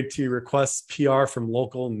best way to request PR from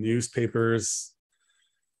local newspapers?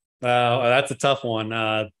 That's a tough one.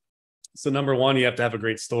 So number one, you have to have a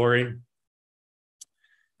great story.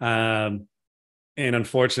 And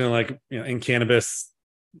unfortunately, like, in cannabis,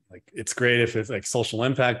 like, it's great if it's like social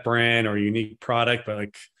impact brand or unique product, but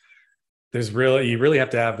like you really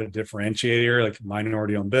have to have a differentiator, like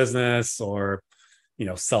minority owned business or,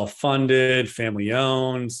 self-funded, family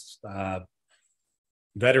owned,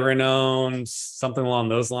 veteran owned, something along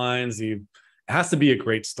those lines. It has to be a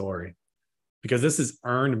great story, because this is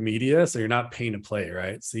earned media, so you're not paying to play,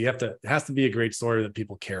 right? So it has to be a great story that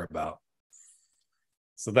people care about.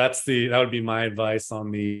 So that would be my advice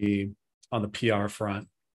on the PR front.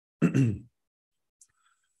 And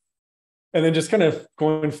then just kind of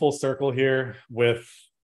going full circle here with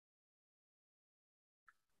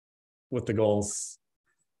the goals.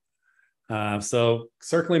 So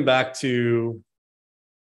circling back to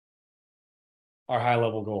our high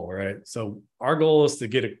level goal, right? So our goal is to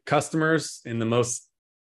get customers in the most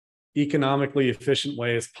economically efficient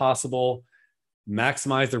way as possible,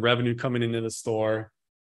 maximize the revenue coming into the store,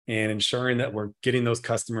 and ensuring that we're getting those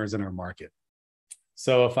customers in our market.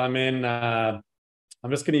 So if I'm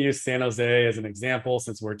just going to use San Jose as an example,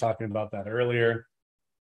 since we're talking about that earlier,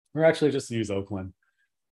 or actually just use Oakland.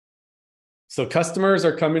 So customers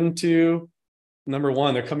are coming to, number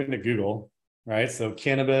one, they're coming to Google, right? So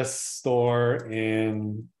cannabis store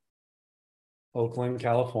in Oakland,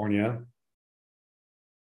 California.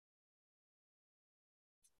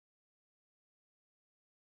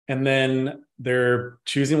 And then they're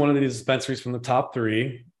choosing one of these dispensaries from the top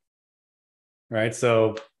 3, right?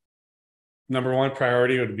 So number one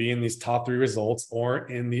priority would be in these top 3 results or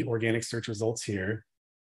in the organic search results here.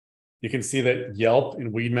 You can see that Yelp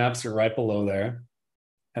and Weedmaps are right below there.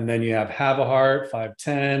 And then you have Have a Heart,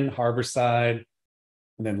 510, Harborside,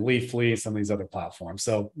 and then Leafly, some of these other platforms.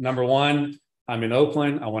 So number one, I'm in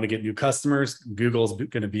Oakland. I want to get new customers. Google's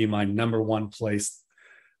going to be my number one place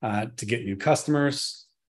to get new customers.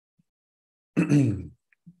 And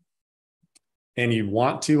you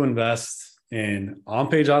want to invest in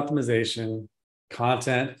on-page optimization,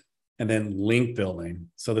 content, and then link building.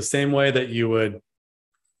 So the same way that you would,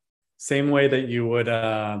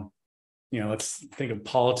 let's think of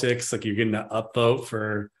politics, like you're getting an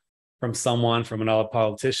upvote from someone, from another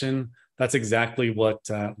politician. That's exactly what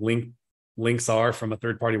links are from a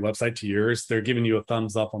third-party website to yours. They're giving you a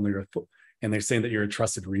thumbs up on their, and they're saying that you're a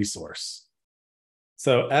trusted resource.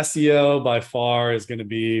 So SEO by far is going to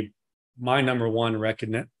be my number one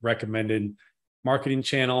recommended marketing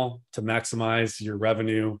channel to maximize your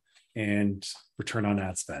revenue and return on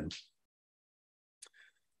ad spend.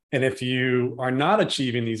 And if you are not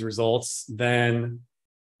achieving these results, then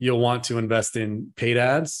you'll want to invest in paid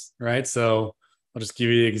ads, right? So I'll just give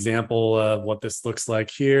you an example of what this looks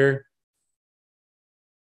like here.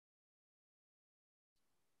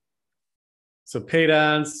 So paid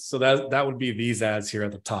ads, so that would be these ads here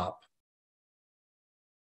at the top.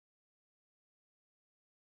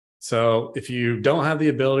 So if you don't have the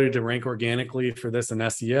ability to rank organically for this in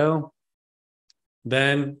SEO,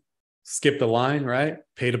 then skip the line, right?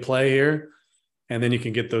 Pay to play here. And then you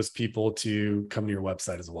can get those people to come to your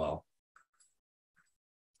website as well.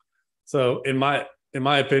 So in my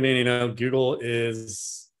opinion, Google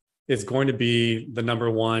is going to be the number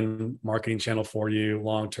one marketing channel for you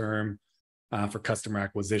long-term for customer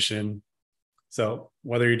acquisition. So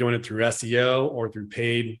whether you're doing it through SEO or through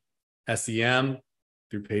paid SEM,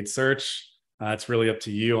 through paid search, it's really up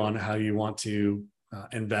to you on how you want to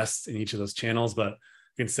invest in each of those channels. But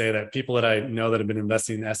I can say that people that I know that have been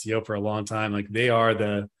investing in SEO for a long time, like they are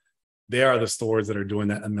the stores that are doing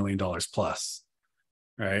that $1 million plus,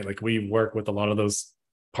 right? Like we work with a lot of those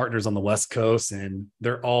partners on the West Coast, and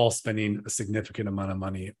they're all spending a significant amount of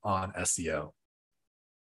money on SEO.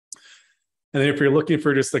 And then if you're looking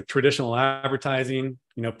for just like traditional advertising,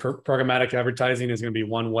 programmatic advertising is going to be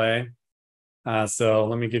one way. So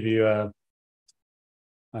let me give you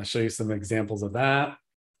I'll show you some examples of that.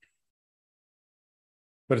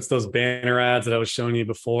 But it's those banner ads that I was showing you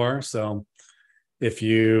before. So if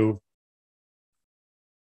you're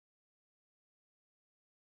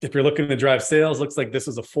looking to drive sales, looks like this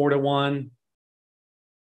is a 4-to-1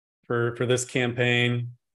 for this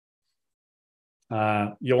campaign.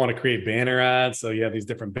 You'll want to create banner ads. So you have these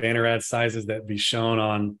different banner ad sizes that be shown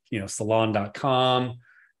on, salon.com,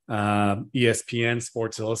 ESPN,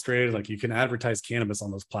 Sports Illustrated. Like you can advertise cannabis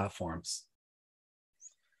on those platforms.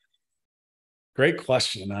 Great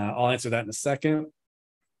question. I'll answer that in a second.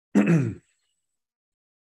 And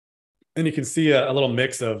you can see a little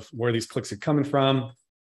mix of where these clicks are coming from.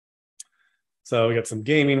 So we got some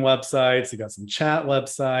gaming websites, you got some chat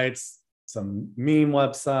websites, some meme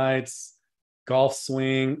websites, golf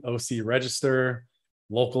swing, OC register,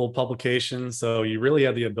 local publications. So you really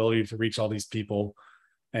have the ability to reach all these people,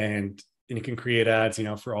 and you can create ads,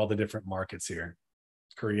 for all the different markets here.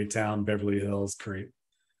 Koreatown, Beverly Hills,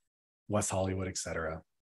 West Hollywood, etc.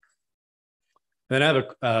 Then I have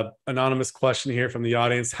an anonymous question here from the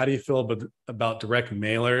audience. How do you feel about direct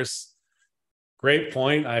mailers? Great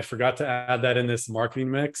point. I forgot to add that in this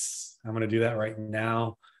marketing mix. I'm going to do that right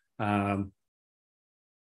now.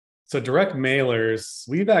 So direct mailers,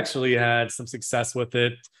 we've actually had some success with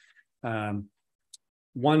it.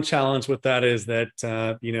 One challenge with that is that,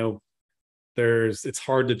 it's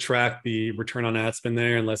hard to track the return on ad spend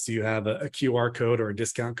there unless you have a QR code or a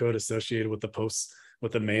discount code associated with the posts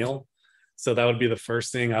with the mail. So that would be the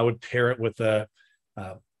first thing. I would pair it with a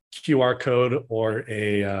QR code or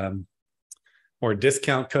a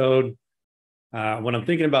discount code. When I'm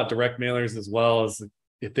thinking about direct mailers as well, is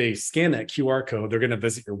if they scan that QR code, they're going to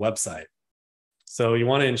visit your website. So you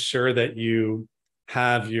want to ensure that you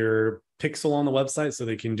have your pixel on the website so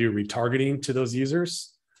they can do retargeting to those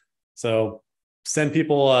users. So send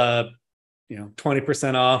people,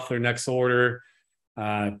 20% off their next order,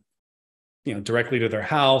 directly to their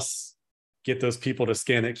house, get those people to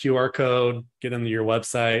scan that QR code, get them to your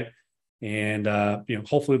website, and,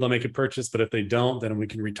 hopefully they'll make a purchase. But if they don't, then we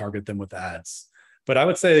can retarget them with ads. But I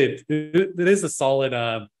would say it is a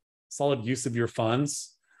solid use of your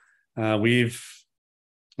funds. We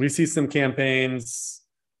see some campaigns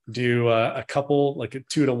do a couple, like a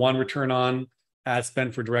 2-to-1 return on ad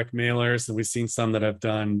spend for direct mailers. And we've seen some that have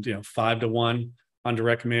done, 5-to-1 on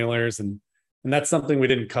direct mailers. And And that's something we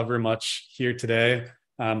didn't cover much here today.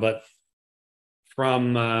 But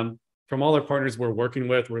from all our partners we're working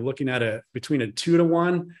with, we're looking at between a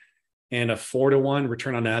 2-to-1 and a 4-to-1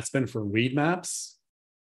 return on ad spend for Weedmaps.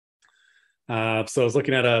 So I was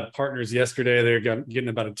looking at partners yesterday. They're getting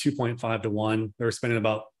about a 2.5-to-1. They were spending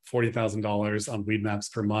about $40,000 on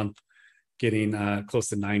Weedmaps per month, getting close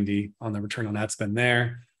to 90 on the return on ad spend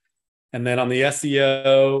there. And then on the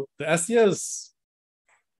SEO, the SEO's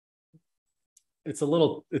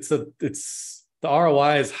the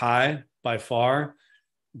ROI is high by far,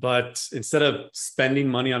 but instead of spending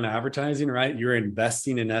money on advertising, right, you're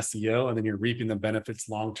investing in SEO and then you're reaping the benefits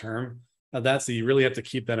long term of that. So you really have to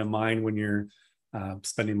keep that in mind when you're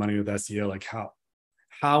spending money with SEO, like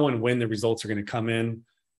how and when the results are going to come in.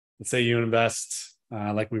 Let's say you invest,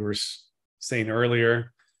 like we were saying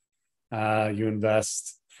earlier, you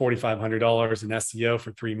invest $4,500 in SEO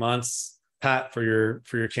for 3 months, Pat, for your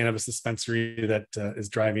cannabis dispensary that is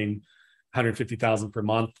driving $150,000 per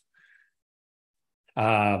month.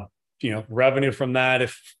 Revenue from that,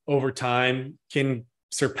 if over time, can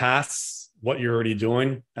surpass what you're already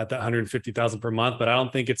doing at that $150,000 per month. But I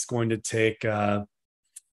don't think it's going to take so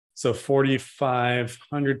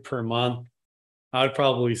 $4,500 per month. I would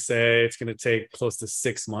probably say it's going to take close to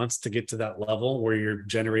 6 months to get to that level where you're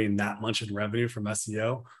generating that much in revenue from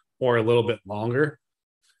SEO, or a little bit longer.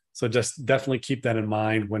 So just definitely keep that in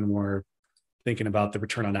mind when we're thinking about the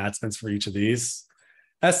return on ad spends for each of these.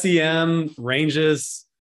 SEM ranges,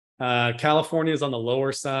 California is on the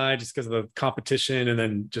lower side just because of the competition, and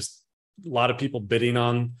then just a lot of people bidding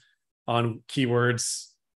on keywords.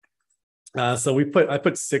 So I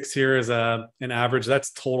put 6 here as an average.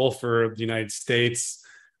 That's total for the United States.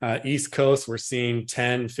 East Coast, we're seeing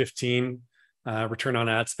 10, 15 return on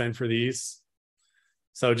ad spend for these.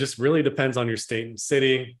 So it just really depends on your state and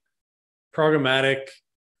city. Programmatic,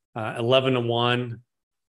 11-to-1.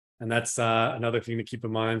 And that's another thing to keep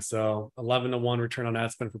in mind. So 11-to-1 return on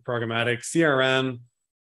ad spend for programmatic. CRM,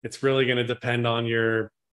 it's really going to depend on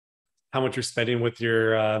how much you're spending with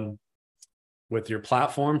your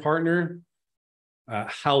platform partner,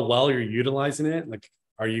 how well you're utilizing it. Like,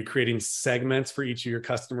 are you creating segments for each of your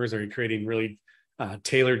customers? Are you creating really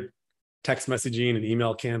tailored text messaging and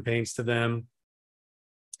email campaigns to them?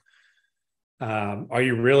 Are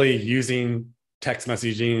you really using text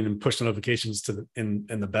messaging and push notifications in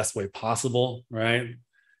the best way possible, right?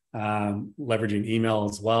 Leveraging email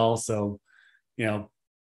as well. So,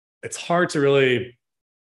 it's hard to really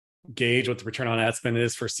gauge what the return on ad spend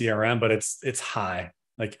is for CRM, but it's high.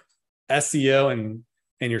 Like SEO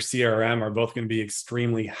and your CRM are both going to be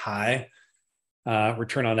extremely high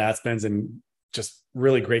return on ad spends, and just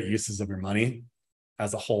really great uses of your money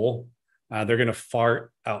as a whole. They're going to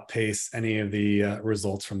far outpace any of the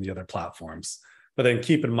results from the other platforms. But then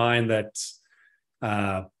keep in mind that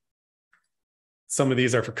some of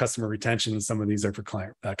these are for customer retention, some of these are for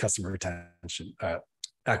client customer retention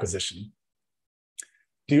acquisition.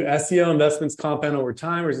 Do SEO investments compound over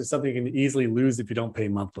time, or is it something you can easily lose if you don't pay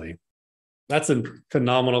monthly? That's a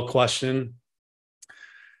phenomenal question.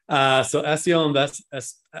 So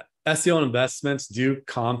SEO investments do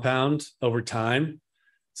compound over time.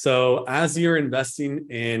 So as you're investing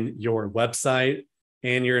in your website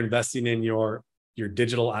and you're investing in your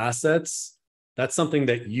digital assets, that's something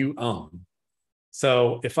that you own.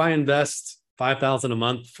 So if I invest $5,000 a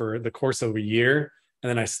month for the course of a year, and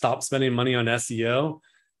then I stop spending money on SEO,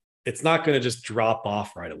 it's not going to just drop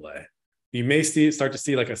off right away. You may start to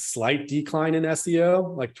see like a slight decline in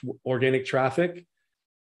SEO, like organic traffic,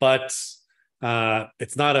 but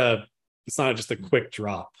it's not just a quick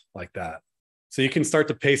drop like that. So you can start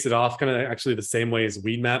to pace it off kind of actually the same way as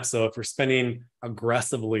Weedmaps. So if we're spending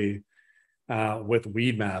aggressively with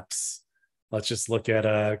Weedmaps, let's just look at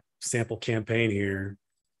a sample campaign here.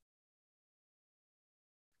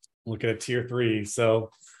 Look at a tier 3.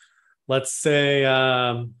 So let's say,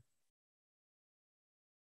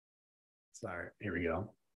 sorry, here we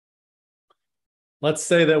go. Let's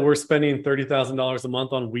say that we're spending $30,000 a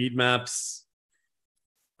month on Weedmaps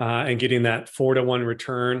and getting that 4-to-1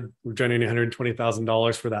 return. We're generating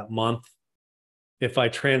 $120,000 for that month. If I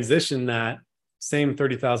transition that same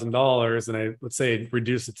 $30,000 and let's say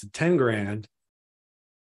reduce it to 10 grand,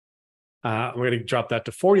 we're going to drop that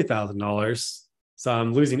to $40,000. So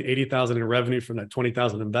I'm losing $80,000 in revenue from that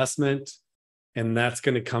 $20,000 investment. And that's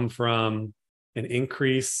going to come from an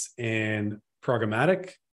increase in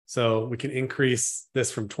programmatic. So we can increase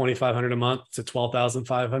this from $2,500 a month to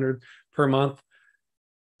 $12,500 per month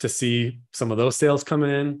to see some of those sales come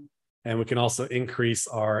in. And we can also increase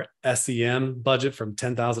our SEM budget from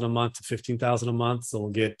 $10,000 a month to $15,000 a month. So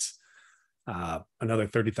we'll get another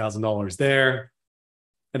 $30,000 there.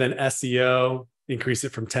 And then SEO, increase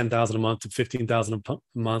it from 10,000 a month to 15,000 a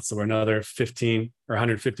month. So we're another 15 or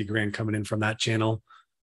 150 grand coming in from that channel.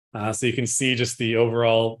 So you can see just the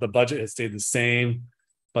overall, the budget has stayed the same,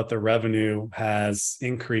 but the revenue has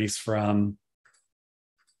increased from,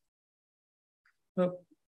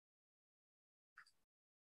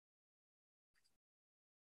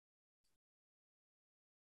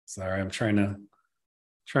 sorry, I'm trying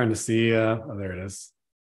to see, oh, there it is.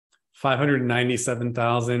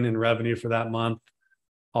 597,000 in revenue for that month,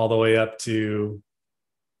 all the way up to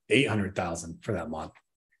 800,000 for that month.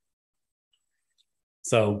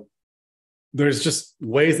 So there's just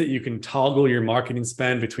ways that you can toggle your marketing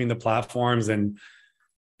spend between the platforms. And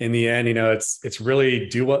in the end, it's really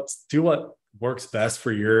do what works best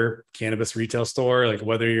for your cannabis retail store. Like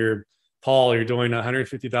whether you're Paul, you're doing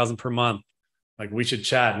 150,000 per month, like we should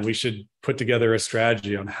chat and we should put together a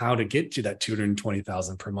strategy on how to get you that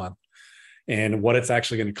 220,000 per month and what it's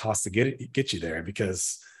actually going to cost to get you there,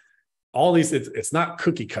 because all these, it's not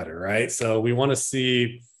cookie cutter, right? So we want to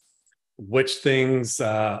see which things,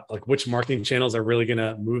 like which marketing channels are really going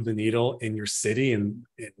to move the needle in your city. And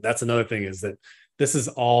that's another thing, is that this is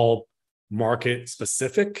all market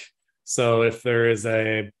specific. So if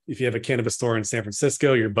you have a cannabis store in San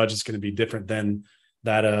Francisco, your budget's going to be different than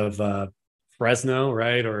that of Fresno,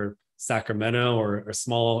 right? Or Sacramento, or a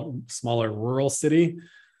smaller rural city.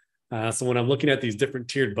 So when I'm looking at these different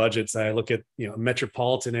tiered budgets, I look at,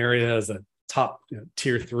 metropolitan area as a top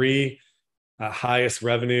tier 3, highest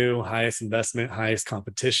revenue, highest investment, highest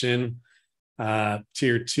competition.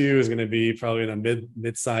 Tier 2 is going to be probably in a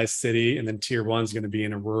mid-sized city, and then tier 1 is going to be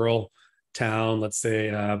in a rural town. Let's say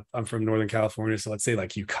I'm from Northern California, so let's say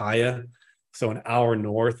like Ukiah, so 2 hours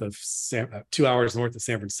north of San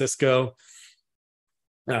Francisco.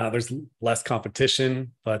 There's less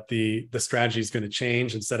competition, but the strategy is going to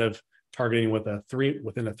change. Instead of targeting within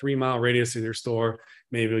a 3-mile radius of your store,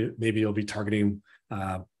 maybe you'll be targeting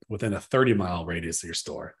within a 30-mile radius of your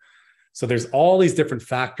store. So there's all these different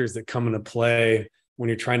factors that come into play when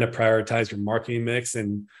you're trying to prioritize your marketing mix.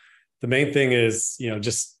 And the main thing is,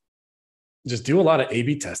 just do a lot of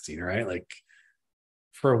A/B testing, right? Like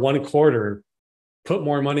for 1 quarter, put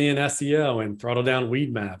more money in SEO and throttle down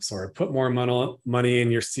Weedmaps, or put more money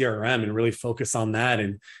in your CRM and really focus on that,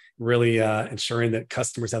 and really ensuring that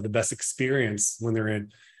customers have the best experience when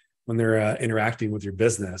they're interacting with your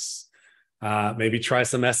business. Maybe try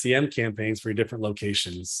some SEM campaigns for your different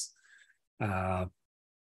locations.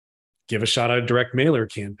 Give a shot at a direct mailer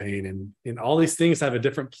campaign, and all these things have a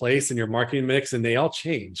different place in your marketing mix, and they all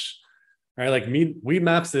change, right? Like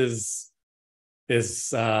Weedmaps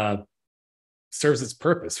serves its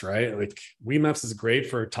purpose, right? Like Weedmaps is great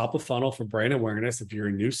for top of funnel, for brand awareness. If you're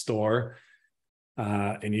a new store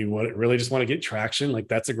and you really just want to get traction, like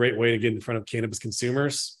that's a great way to get in front of cannabis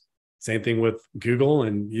consumers. Same thing with Google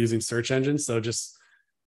and using search engines. So just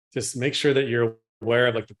make sure that you're aware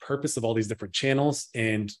of like the purpose of all these different channels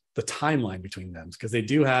and the timeline between them, because they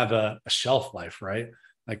do have a shelf life, right?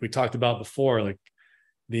 Like we talked about before, like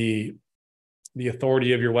the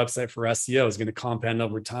authority of your website for SEO is going to compound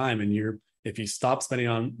over time. And if you stop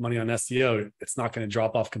spending money on SEO, it's not going to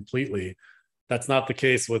drop off completely. That's not the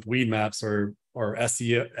case with Weedmaps or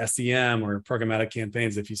SEM or programmatic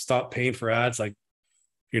campaigns. If you stop paying for ads, like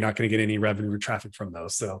you're not going to get any revenue or traffic from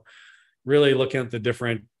those. So really looking at the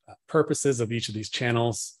different purposes of each of these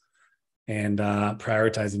channels and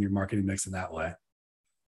prioritizing your marketing mix in that way.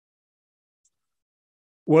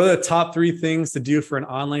 What are the top 3 things to do for an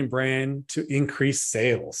online brand to increase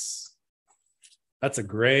sales? That's a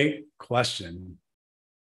great question.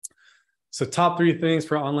 So top 3 things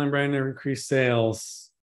for online brand to increase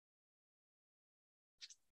sales.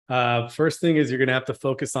 First thing is you're going to have to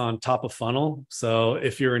focus on top of funnel. So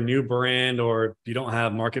if you're a new brand or you don't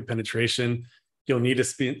have market penetration, you'll need to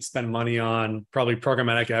spend money on probably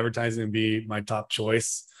programmatic advertising and be my top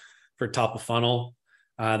choice for top of funnel.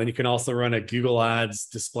 Then you can also run a Google Ads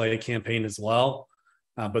display campaign as well,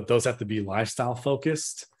 but those have to be lifestyle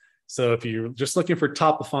focused. So if you're just looking for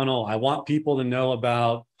top of funnel, I want people to know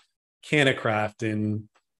about CannaCraft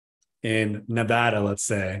in Nevada, let's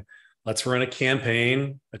say. Let's run a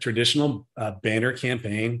campaign, a traditional banner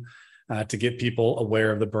campaign to get people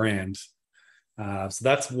aware of the brand. So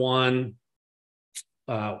that's one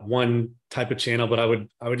type of channel, but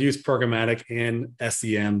I would use programmatic and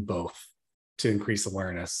SEM both to increase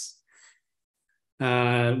awareness.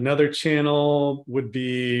 Another channel would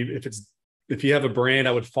be if you have a brand,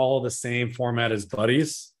 I would follow the same format as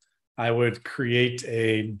Buddies. I would create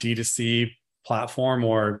a D2C platform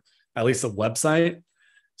or at least a website.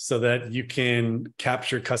 so that you can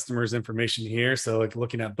capture customers' information here. So like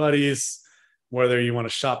looking at buddies, whether you want to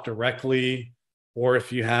shop directly, or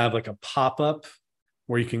if you have like a pop-up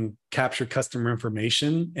where you can capture customer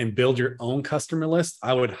information and build your own customer list,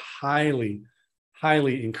 I would highly,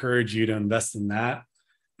 highly encourage you to invest in that.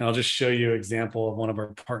 And I'll just show you an example of one of our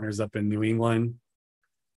partners up in New England.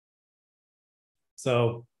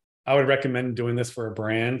 So I would recommend doing this for a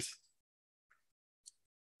brand.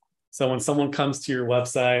 So when someone comes to your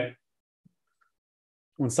website,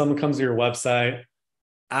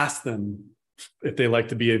 ask them if they like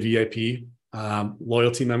to be a VIP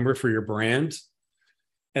loyalty member for your brand.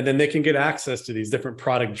 And then they can get access to these different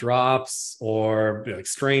product drops or like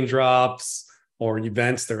strain drops or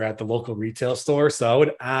events that are at the local retail store. So I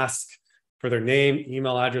would ask for their name,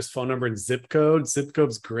 email address, phone number, and zip code. Zip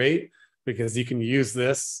code's great because you can use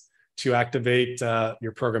this to activate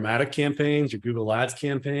your programmatic campaigns, your Google Ads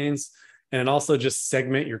campaigns, and also just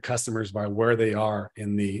segment your customers by where they are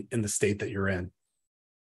in the state that you're in.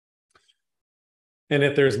 And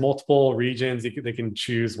if there's multiple regions, they can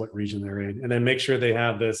choose what region they're in, and then make sure they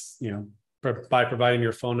have this, by providing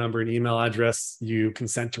your phone number and email address, you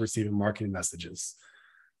consent to receiving marketing messages.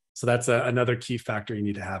 So that's another key factor you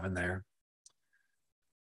need to have in there.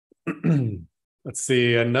 Let's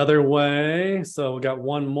see, another way. So we got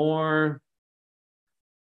one more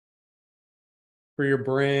for your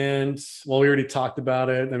brand. Well, we already talked about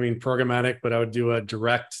it. I mean, programmatic, but I would do a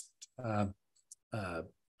direct, a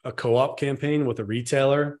co-op campaign with a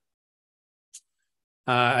retailer.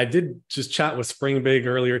 I did just chat with Springbig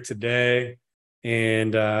earlier today,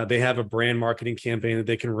 and they have a brand marketing campaign that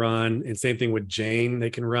they can run. And same thing with Jane, they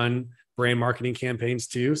can run brand marketing campaigns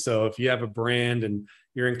too. So if you have a brand and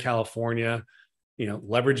you're in California,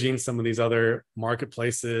 leveraging some of these other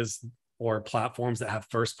marketplaces or platforms that have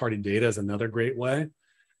first-party data is another great way.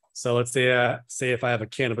 So let's say if I have a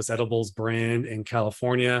cannabis edibles brand in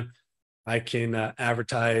California, I can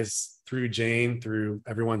advertise through Jane, through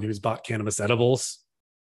everyone who's bought cannabis edibles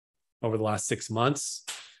over the last 6 months.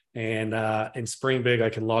 And in Springbig,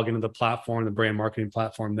 I can log into the platform, the brand marketing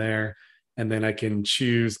platform there, and then I can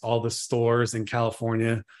choose all the stores in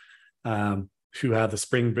California who have the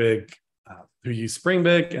Springbig, who use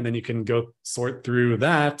Springbig, and then you can go sort through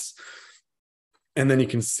that. And then you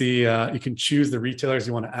can see, you can choose the retailers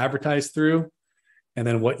you want to advertise through. And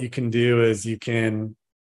then what you can do is you can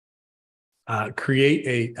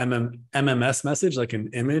create a MMS message, like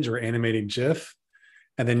an image or animated GIF.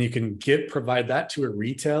 And then you can provide that to a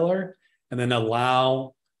retailer and then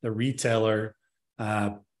allow the retailer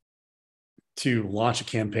to launch a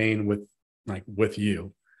campaign with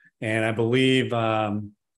you. And I believe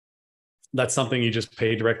that's something you just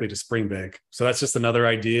pay directly to Springbig. So that's just another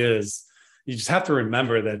idea, is you just have to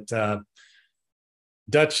remember that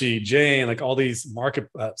Dutchy, Jane, like all these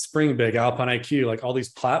Springbig, Alpine IQ, like all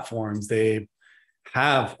these platforms, they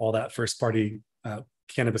have all that first party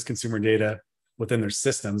cannabis consumer data within their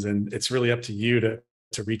systems. And it's really up to you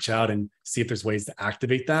to reach out and see if there's ways to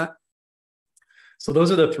activate that. So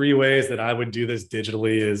those are the 3 ways that I would do this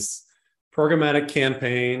digitally: is programmatic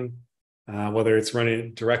campaign, whether it's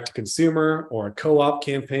running direct to consumer or a co-op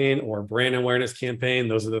campaign or a brand awareness campaign.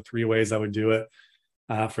 Those are the 3 ways I would do it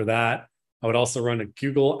for that. I would also run a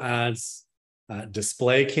Google Ads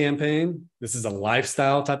display campaign. This is a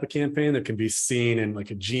lifestyle type of campaign that can be seen in like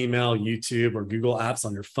a Gmail, YouTube, or Google Apps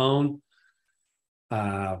on your phone.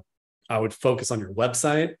 I would focus on your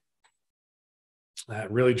website,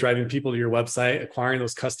 really driving people to your website, acquiring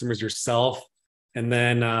those customers yourself. And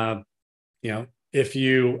then, if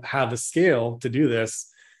you have the scale to do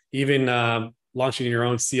this, even launching your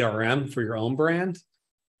own CRM for your own brand,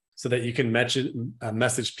 so that you can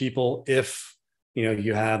message people if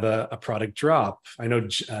you have a product drop. I know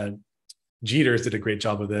Jeters did a great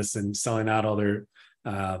job of this and selling out all their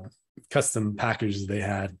custom packages they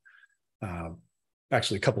had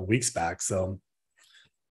actually a couple of weeks back. So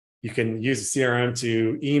you can use a CRM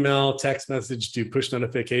to email, text message, do push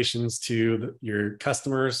notifications to your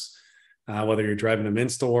customers, whether you're driving them in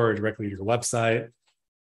store or directly to your website.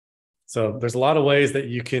 So there's a lot of ways that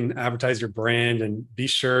you can advertise your brand, and be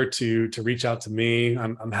sure to reach out to me.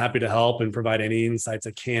 I'm happy to help and provide any insights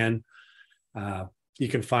I can. You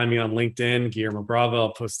can find me on LinkedIn, Guillermo Bravo.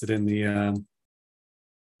 I'll post it in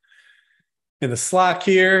the Slack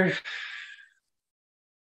here.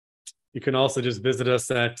 You can also just visit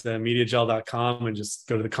us at MediaJel.com and just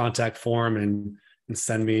go to the contact form and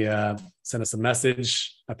send us a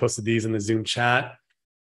message. I posted these in the Zoom chat.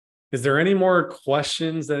 Is there any more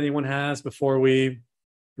questions that anyone has before we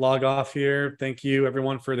log off here? Thank you,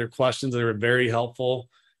 everyone, for their questions. They were very helpful.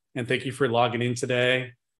 And thank you for logging in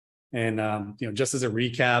today. And just as a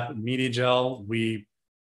recap, MediaJel, we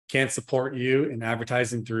can support you in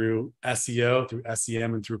advertising through SEO, through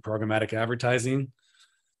SEM, and through programmatic advertising.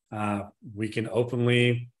 We can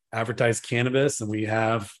openly advertise cannabis, and we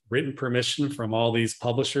have written permission from all these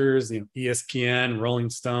publishers, ESPN, Rolling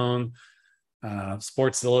Stone,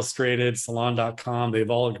 Sports Illustrated, Salon.com. They've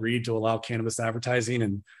all agreed to allow cannabis advertising,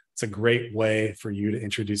 and it's a great way for you to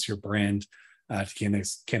introduce your brand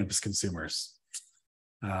to cannabis consumers.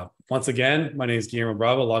 Once again, my name is Guillermo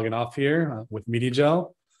Bravo, logging off here with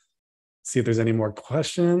MediaJel. See if there's any more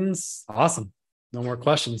questions. Awesome. No more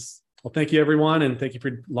questions. Well, thank you, everyone, and thank you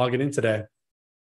for logging in today.